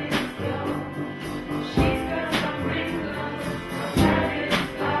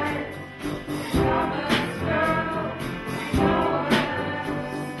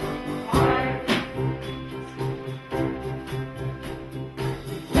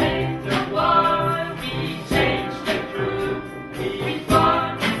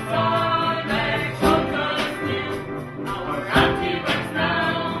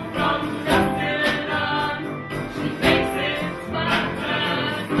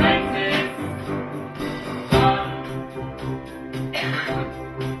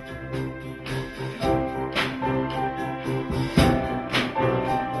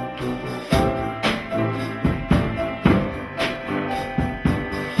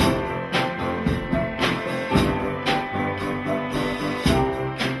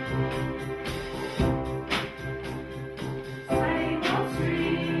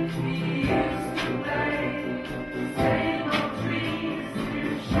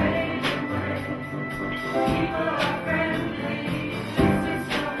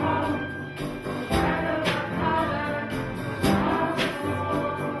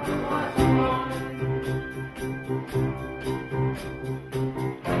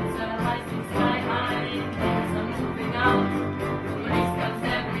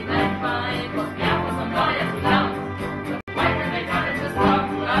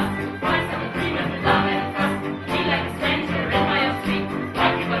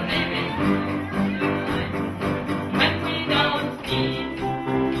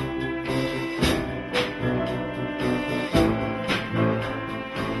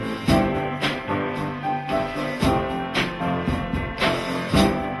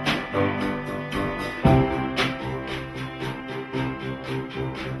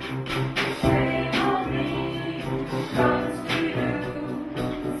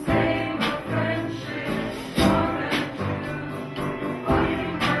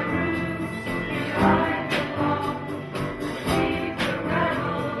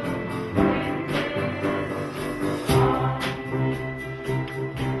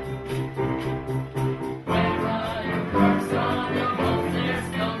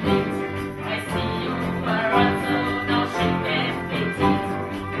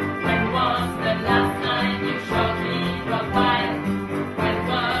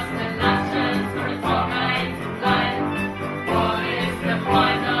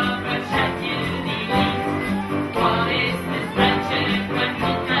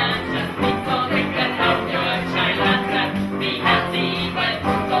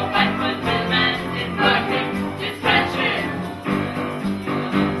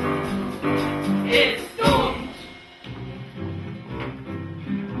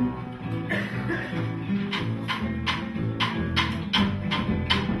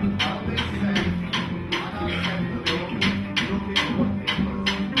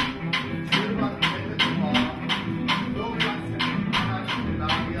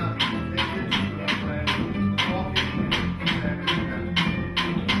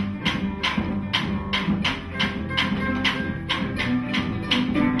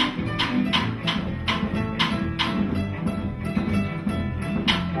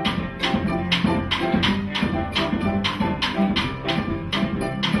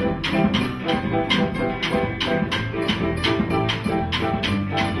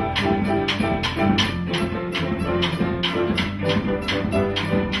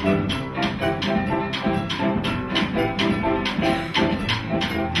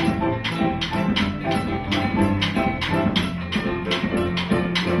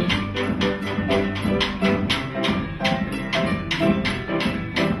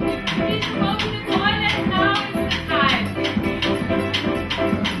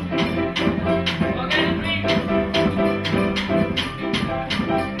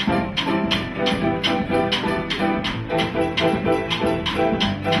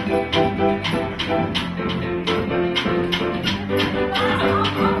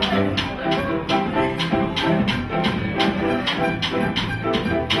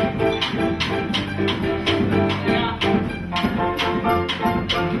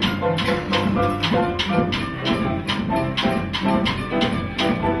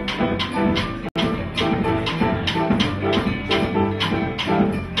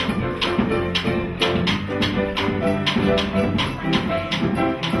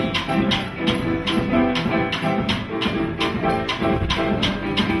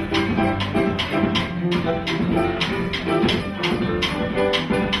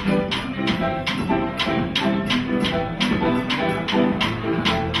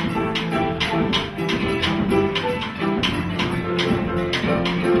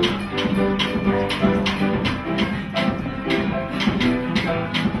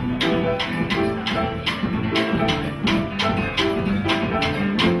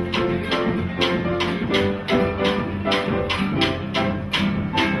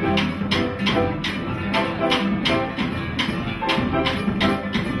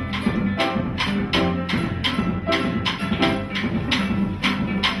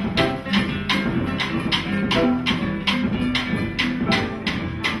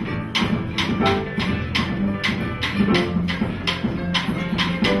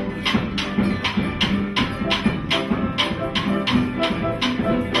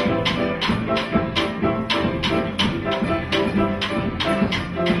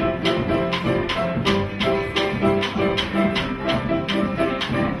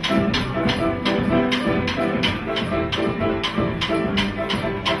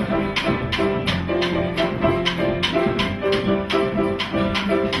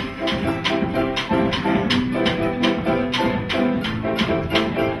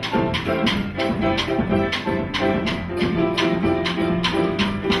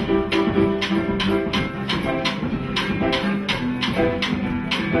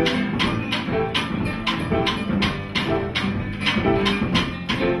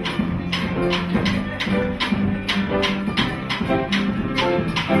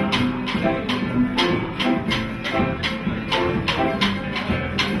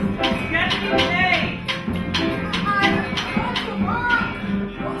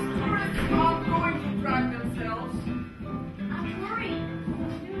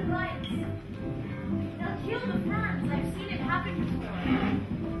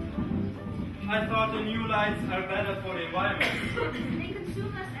 I thought the new lights are better for the environment. They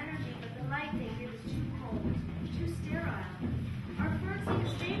consume less energy, but the light they give is too cold, too sterile. Our ferns need a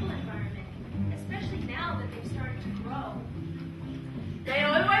stable environment, especially now that they've started to grow. They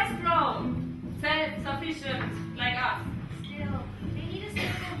always grow. Self-sufficient, like us. Still, they need a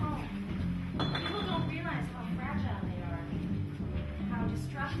stable home. People don't realize how fragile they are, how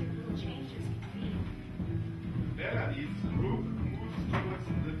destructive little changes can be. Melody's group moves towards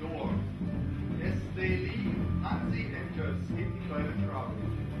the door. As they leave, Hansi enters, hidden by the crowd.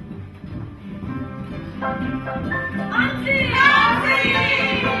 Hansi! Hansi!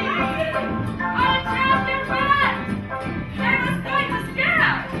 Our champion ran! I was going to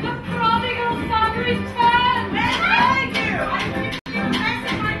Zfira! The prodigal son returned! Thank you! I wish you the best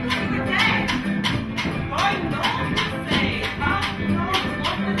of my good day! I know you say, how knows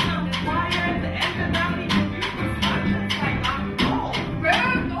what the sound is wired and down into new constructions like Palol.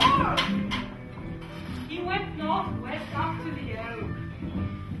 Where north? He went northwest up to the oak.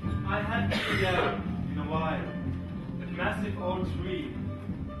 I had been there in a while. A massive old tree.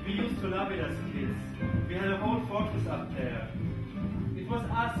 We used to love it as kids. We had a whole fortress up there. It was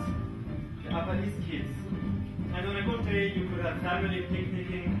us, the Upper East kids. And on a good day you could have family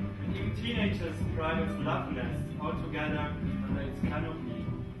picnicking, and even teenagers' private love nest all together under its canopy.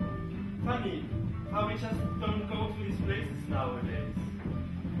 Funny how we just don't go to these places nowadays.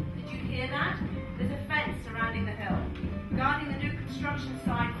 Did you hear that? There's a fence surrounding the hill, guarding the new construction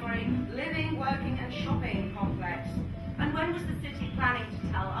site for a living, working and shopping complex. And when was the city planning to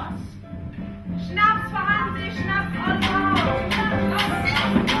tell us? Schnaps for Hansi, Schnaps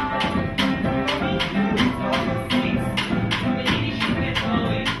Maybe she should get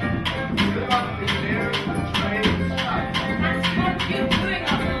going.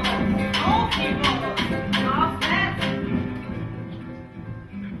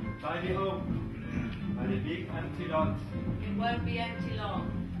 empty lot.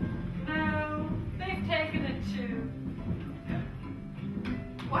 No, they've taken it too.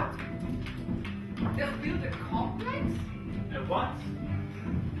 What? They'll build a complex? A what?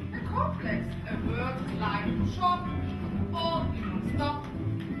 A complex. A work-like shop. All in stop.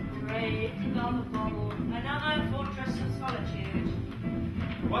 Great, another bubble. Another fortress of solitude.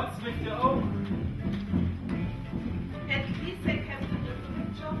 What's with the oak? At least they kept a little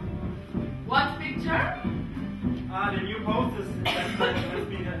picture. What picture? Ah, the new posters that has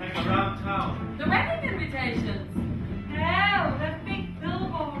been hanging around town. The wedding invitations. No, that big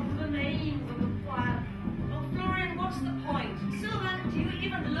billboard with the names on the plaque. Well, Florian, what's the point? Sylvan, do you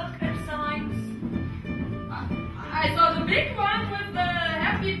even look at signs? I saw the big one with the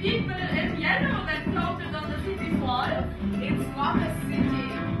happy people in yellow that floated on the city's wall. It's not a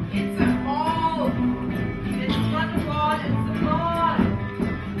city. It's a mall. It's not a wall, it's a mall.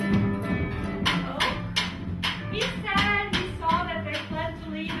 Oh? He said he saw that they planned to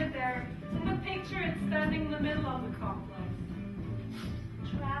leave it there. In the picture, it's standing in the middle of the complex.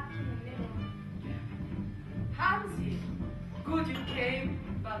 Trapped in the middle. Hansi, good you came,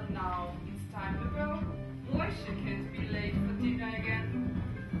 but now it's time to go. Moishe can't be late for dinner again.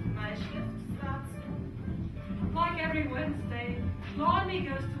 My shift starts like every Wednesday. Lonnie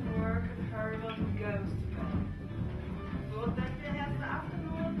goes to work and Herman goes to bed. Good that they have the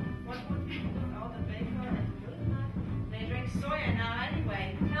afternoon. What would be without the baker and the milkman? They drink soya now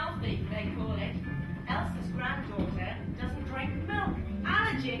anyway. Healthy, they call it. Elsa's granddaughter doesn't drink milk.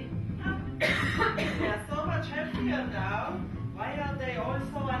 Allergy. They're so much healthier now. Why are they all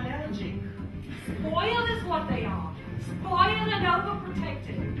so allergic? Spoiled is what they are. Spoiled and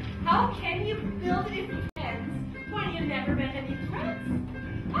overprotected. How can you build it in fence when you never met any threats?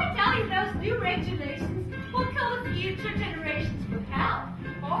 I tell you, those new regulations will kill the future generations with hell.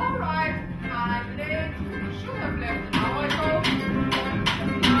 All right, I'm late. Should have left an hour ago.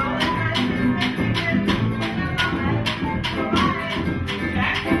 Now it has been making it. Bye.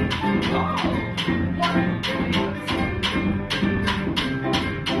 Oh, what a dream.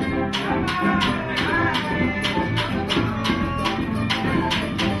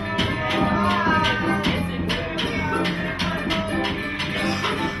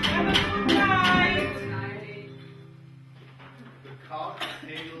 The card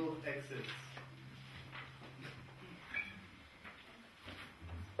table exits.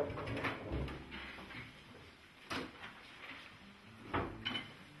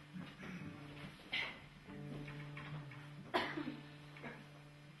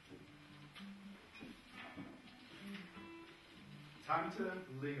 Tante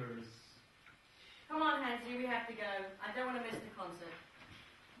lingers. Come on, Hansi, we have to go. I don't want to miss the concert.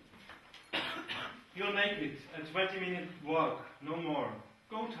 You'll make it. A 20-minute walk, no more.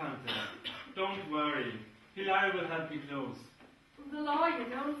 Go, Tante. Don't worry. Hilary will help you close. The lawyer,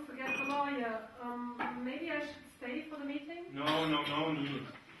 don't forget the lawyer. Maybe I should stay for the meeting? No need.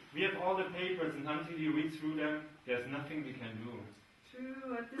 We have all the papers, and until you read through them, there's nothing we can do.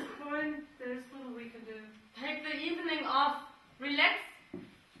 True, at this point, there's little we can do. Take the evening off. Relax.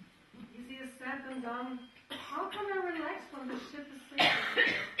 Easier said than done. How can I relax when the ship is sinking?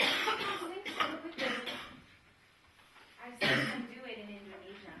 I've seen them do it in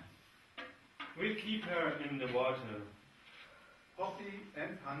Indonesia. We'll keep her in the water. Poppy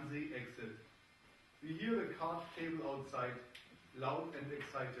and Hansi exit. We hear the card table outside, loud and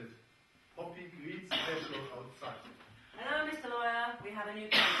excited. Poppy greets Heschel outside. Hello, Mr. Lawyer. We have a new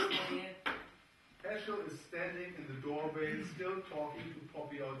case for you. Heschel is standing in the doorway, still talking to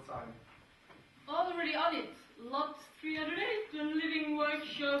Poppy outside. Already on it. Lot 308, a living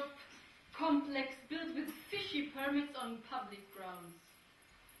workshop complex built with fishy permits on public grounds.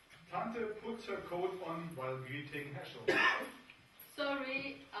 Tante puts her coat on while greeting Heschel.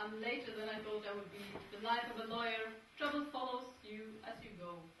 Sorry, I'm later than I thought I would be. The life of a lawyer. Trouble follows you as you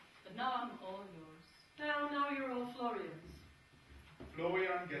go. But now I'm all yours. Now you're all Florian's.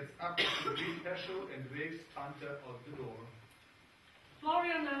 Florian gets up to greet Heschel and waves Tante out the door.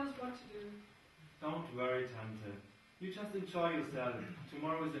 Florian knows what to do. Don't worry, Tante. You just enjoy yourself.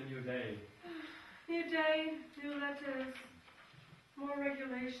 Tomorrow is a new day. New day, new letters, more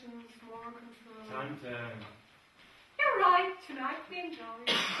regulations, more control. Tante. You're right, tonight we enjoy.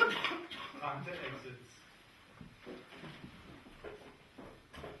 Tante exits.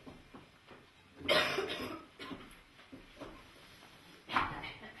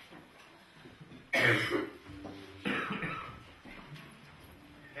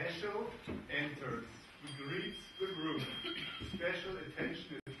 Heschel enters. He greets the group. Special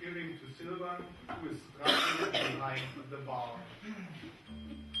attention is given to Sylvan, who is struggling behind the bar.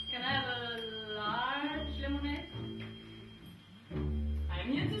 Can I have a large lemonade?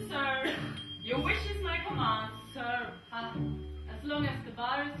 here to serve. Your wish is my command. Serve. As long as the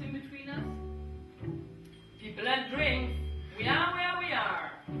bar is in between us. People and drinks. We are where we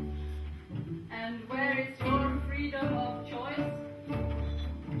are. And where is your freedom of choice?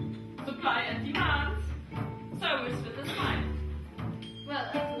 Supply and demand. Service with a smile. Well,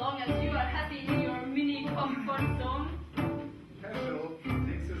 as long as you are happy in your mini comfort zone. Casual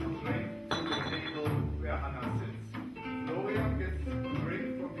takes his drink to the table where Hannah sits. Dorian gets a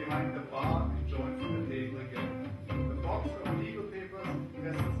drink from behind the bar and joins the table again. The box of legal papers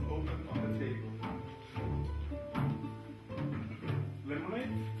rests open on the table.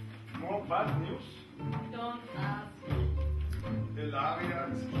 Lemonade? More bad news? Don't ask. Ilaria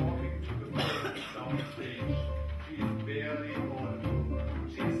is talking to the players downstage. She is barely audible.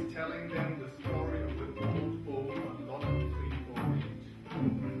 She is telling them the story of the old beau on lot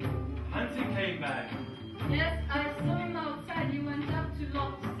 348. Hansi came back. Yes, I saw him outside. He went up to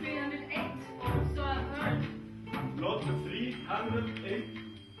lot 308, or so I've heard. Lot 308?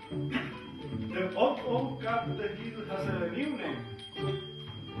 The old capital has a new name.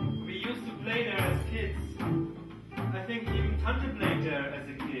 We used to play there as kids. I think even Tante played there as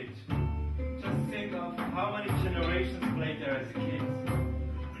a kid. Just think of how many generations played there as a kid.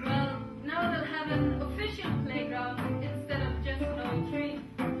 Well, now they'll have an official playground instead of just an old tree.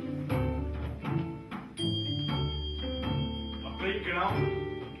 A playground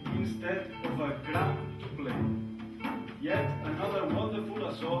instead of a ground to play. Yet another wonderful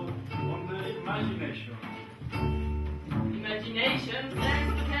assault on the imagination. Imagination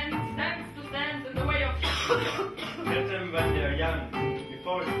stands to stand in the way of... Get them when they're young,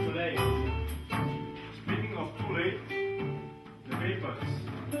 before it's too late. Speaking of too late, the papers.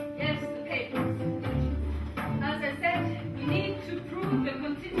 Yes, the papers. As I said, we need to prove the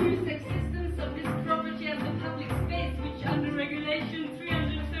continuous existence of this property as a public space, which under regulation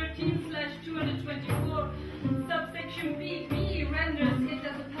 313/224, subsection B renders it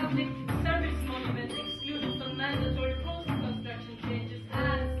as a public service monument excluded from mandatory post-construction changes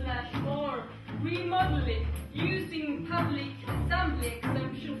and/or remodeling using public assembly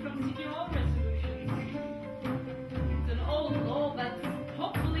exemption from city hall resolutions. It's an old law, but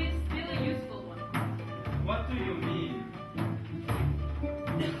hopefully still a useful one. What do you mean?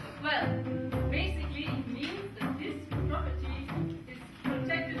 Well, basically it means that this property is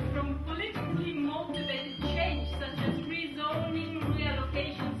protected from politically motivated change, such as rezoning,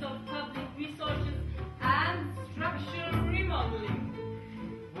 reallocations of public resources, and structural remodeling.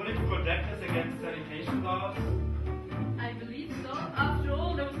 Will it protect us against sanitation laws? I believe so. After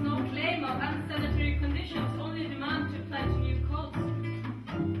all, there was no claim of unsanitary conditions, only demand to apply to new codes.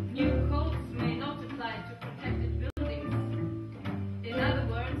 New codes may not apply to protected buildings. In other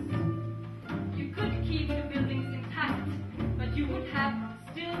words, you could keep the buildings intact, but you would have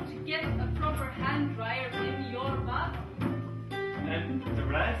still to get a proper hand dryer in your bathroom. And the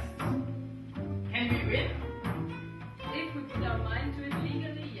rest? Can we win? If we put our mind to it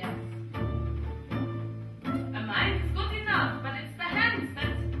legally, yes. A mind is good enough, but it's the hands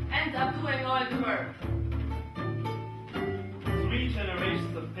that end up doing all the work. 3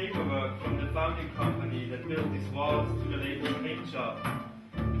 generations of paperwork from the founding company that built these walls to the latest paint job.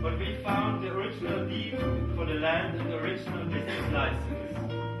 But we found the original deed for the land and the original business license.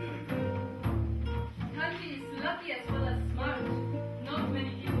 Country is lucky as well as smart. Not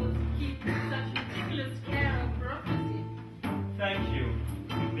many people keep such meticulous care of bureaucracy. Thank you.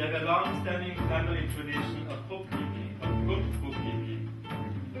 We have a long-standing family tradition of bookkeeping, of good bookkeeping.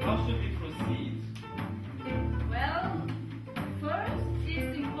 How should we proceed? Well, first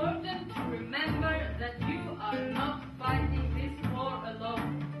it's important to remember that you are not fighting this war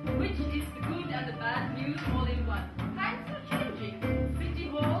alone, which is the good and the bad news all in one. Times are changing. City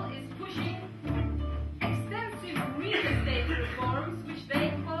Hall is pushing extensive real estate reforms, which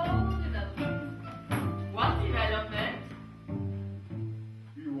they call development. What development?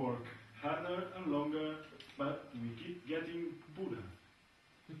 We work harder and longer, but we keep getting Buddha.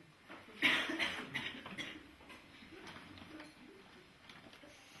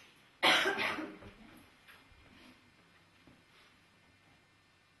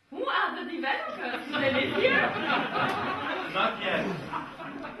 Who are the developers? Do they live here? Not yet.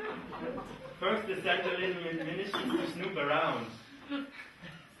 First, the centralism ministers to snoop around.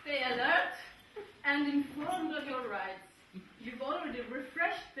 Stay alert and informed of your rights. You've already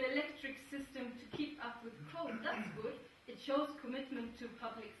refreshed the electric system to keep up with code. That's good. It shows commitment to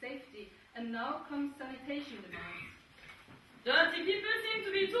public safety. And now comes sanitation demands. Dirty people seem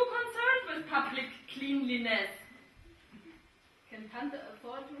to be too concerned with public cleanliness. Can Tante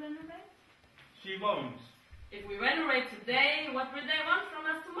afford to renovate? She won't. If we renovate today, what will they want from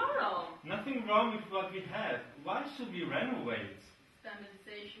wrong with what we have? Why should we renovate?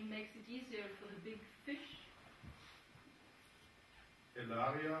 Standardization makes it easier for the big fish.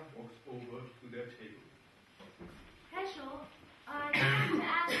 Ilaria walks over to their table. Heschel, I wanted to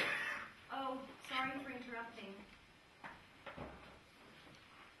ask. Oh, sorry for interrupting.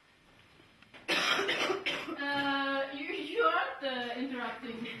 You aren't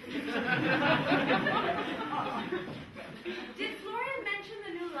interrupting. Did Florian mention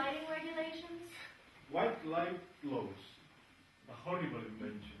the new lighting regulations? White light laws. A horrible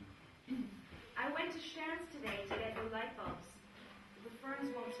invention. I went to Schanel today to get new light bulbs. The ferns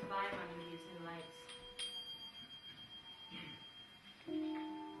won't survive under these new lights.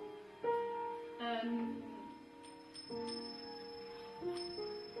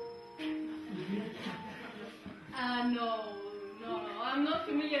 No, I'm not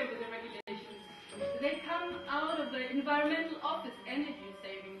familiar with the regulations. They come out of the environmental office, energy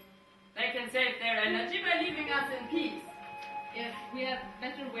saving. They can save their energy by leaving us in peace. Yes, we have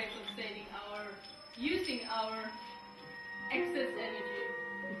better ways of using our excess energy.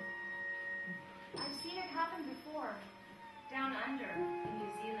 I've seen it happen before. Down under, in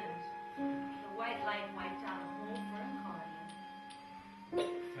New Zealand. The white light wiped out a whole fern colony.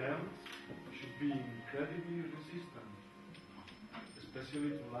 Ferns should be incredibly resistant,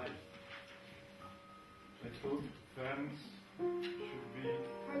 especially to light. I thought ferns should be...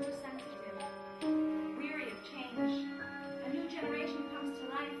 Ferns are sensitive, weary of change. A new generation comes to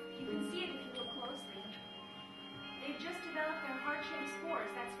life. You can see it if you look closely. They've just developed their heart-shaped spores.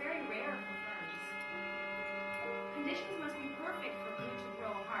 That's very rare for ferns. Conditions must be perfect for food to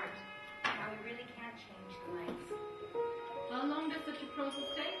grow a heart. Now we really can't change the lights. How long does such a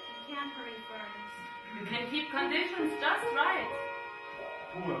process take? You can't hurry ferns. You can keep conditions just right.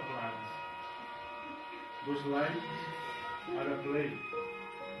 Poor plants. Those lights are a plague.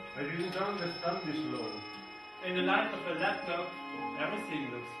 I didn't understand this law. In the light of a laptop,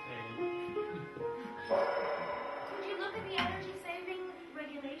 everything looks pale. Could you look at the energy-saving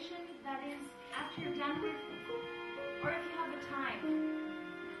regulation, that is, after you're done with, or if you have the time?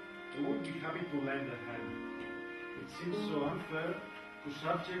 I would be happy to lend a hand. It seems so unfair to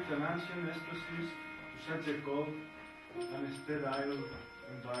subject an ancient species to such a cold and sterile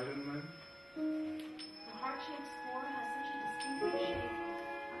environment. The heart-shaped spore has such a distinctive shape,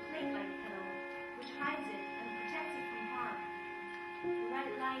 a plate-like petal, which hides it and protects it from harm. The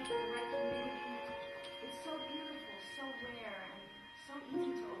right light, the right humidity, it's so beautiful, so rare, and so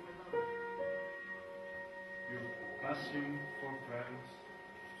easy to overlook. Your passion for ferns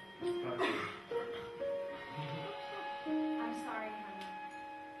is passion. I'm sorry, honey.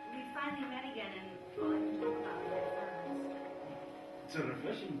 We finally met again, and all I can talk about are my ferns. It's a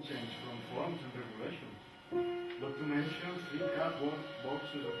refreshing change from forms and regulations. Not to mention 3 cardboard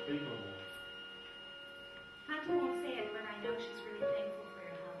boxes of paperwork. Tante won't say it, but I know she's really thankful for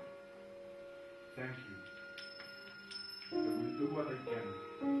your help. Thank you. I will do what I can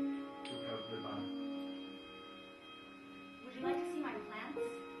to help the band. Would you like to see my plants?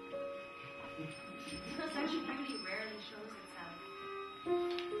 Such beauty rarely shows itself.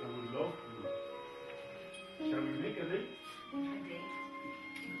 I would love to. Shall we make a date? A date?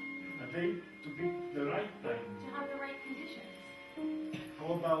 A date to pick the right time. To have the right conditions. How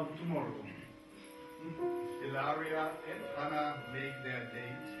about tomorrow? Ilaria and Hannah make their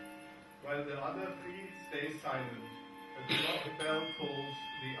date, while the other 3 stay silent. A clock bell tolls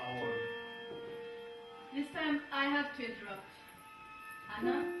the hour. This time I have to interrupt.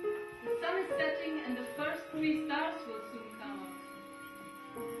 Hannah, the sun is setting and the first 3 stars will soon come up.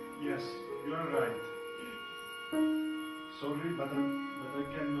 Yes, you are right. Sorry, but I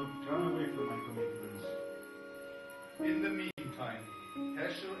cannot run away from my commitments. In the meantime,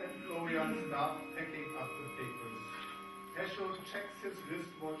 Heschel and Florian start packing up the papers. Heschel checks his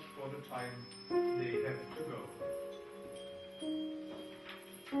wristwatch for the time they have to go.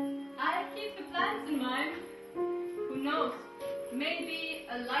 I keep the plans in mind. Who knows? Maybe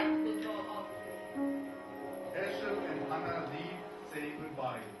a light will go off. Heschel and Hannah leave, say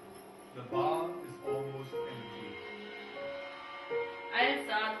goodbye. The bar is almost empty. I'll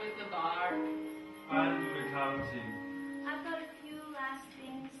start with the bar. I'll do the counting. I've got a few last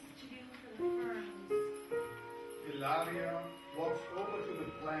things to do for the ferns. Ilaria walks over to the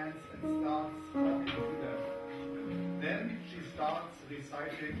plants and starts talking to them. Then she starts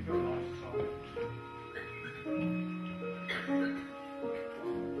reciting the love song.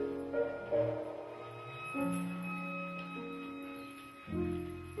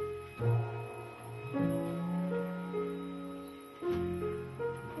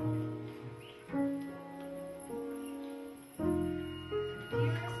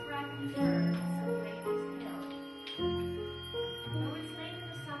 Dearest bracken ferns,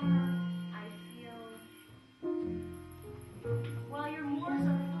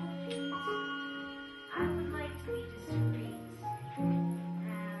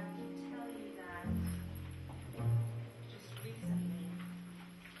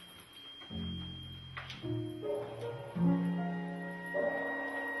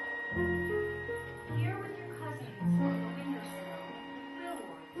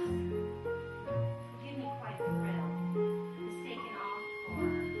 give me quite a thrill. Mistaken oft for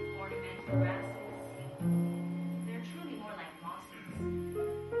ornamental grasses. They're truly more like mosses.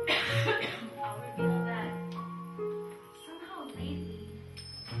 I'll reveal that somehow lately.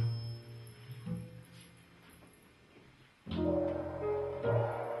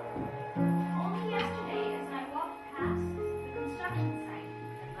 Only yesterday, as I walked past the construction site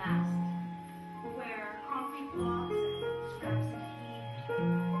at last, where concrete blocks and scraps of heat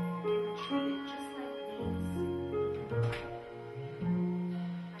were treated just like these,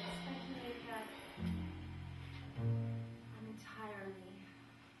 I speculated that I'm entirely.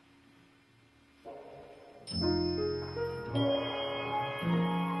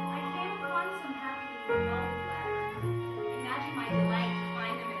 I came upon some happily revolving ladder. Imagine my delight to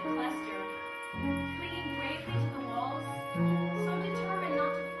find them in a cluster, clinging bravely to the walls, so determined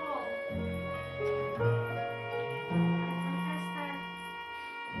not to fall. I confess that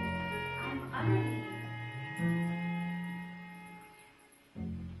I'm utterly.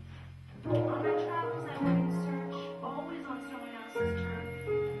 On my travels, I went in search, always on someone else's turf,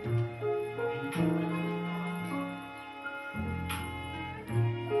 hoping for what I thought,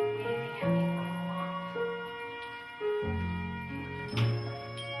 waving at me from afar.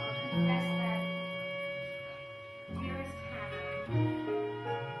 I'll confess that, dearest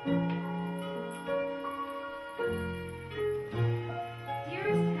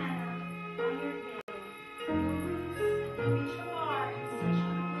Hannah, on your hill, your roots reach far in such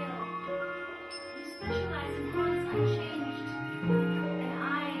goodwill. You specialize in haunts unchanged, and I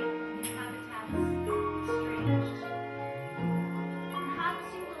in habitats estranged. Perhaps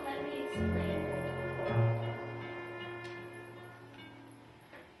you will let me explain.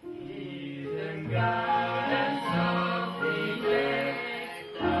 Hidden gardens of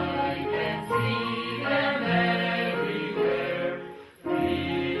neglect, I can see them everywhere.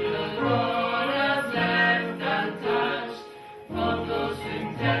 Little corners left untouched,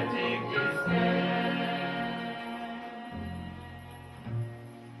 photosynthetic distant.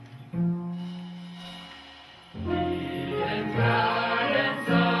 Hidden gardens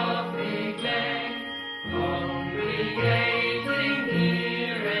of neglect, congregating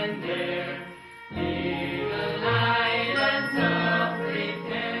here and there. Little islands of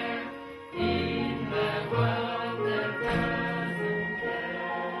repair in the world that doesn't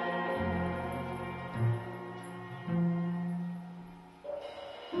care.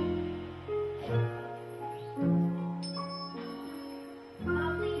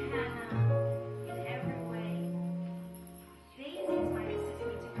 Lovely Hannah, in every way. Daisies might assist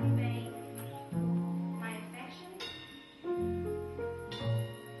me to convey my affection,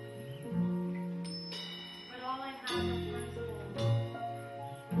 but all I have are principles,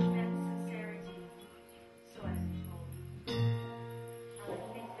 which meant sincerity, so I've been told. I'll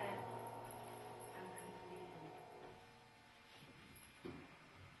admit that I'm complete.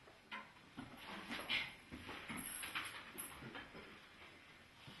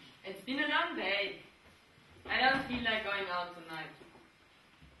 It's been a long day. I don't feel like going out tonight.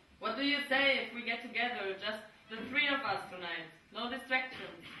 What do you say if we get together, just the three of us tonight? No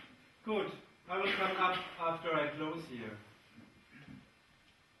distractions. Good. I will come up after I close here.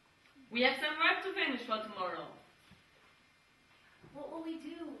 We have some work to finish for tomorrow. What will we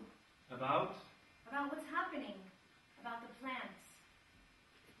do? About? About what's happening? About the plants?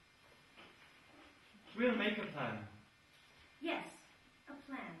 We'll make a plan. Yes, a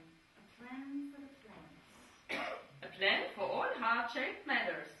plan. A plan for the plants. A plan for all heart-shaped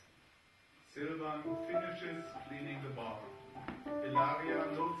matters. Silvan finishes cleaning the bar. Ilaria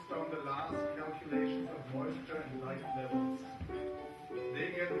notes down the last calculations of moisture and light levels. They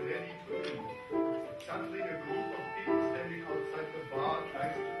get ready to leave. Suddenly a group of people standing outside the bar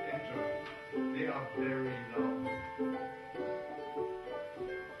tries to enter. They are very loud.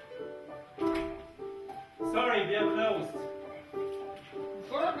 Sorry, we are closed.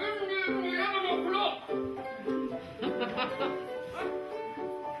 Forgive me, we have an o'clock.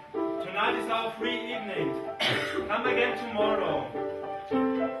 Tonight is our free evening. Come again tomorrow.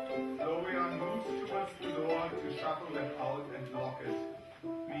 Florian moves towards the door to shuffle it out and lock it.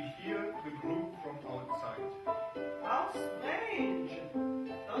 We hear the group from outside. How strange!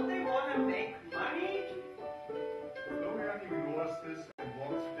 Don't they want to make money? Florian ignores this and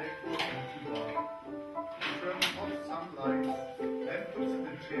walks backward into the bar. He turns off some lights, then puts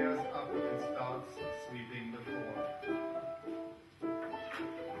the chairs up and starts sweeping the floor.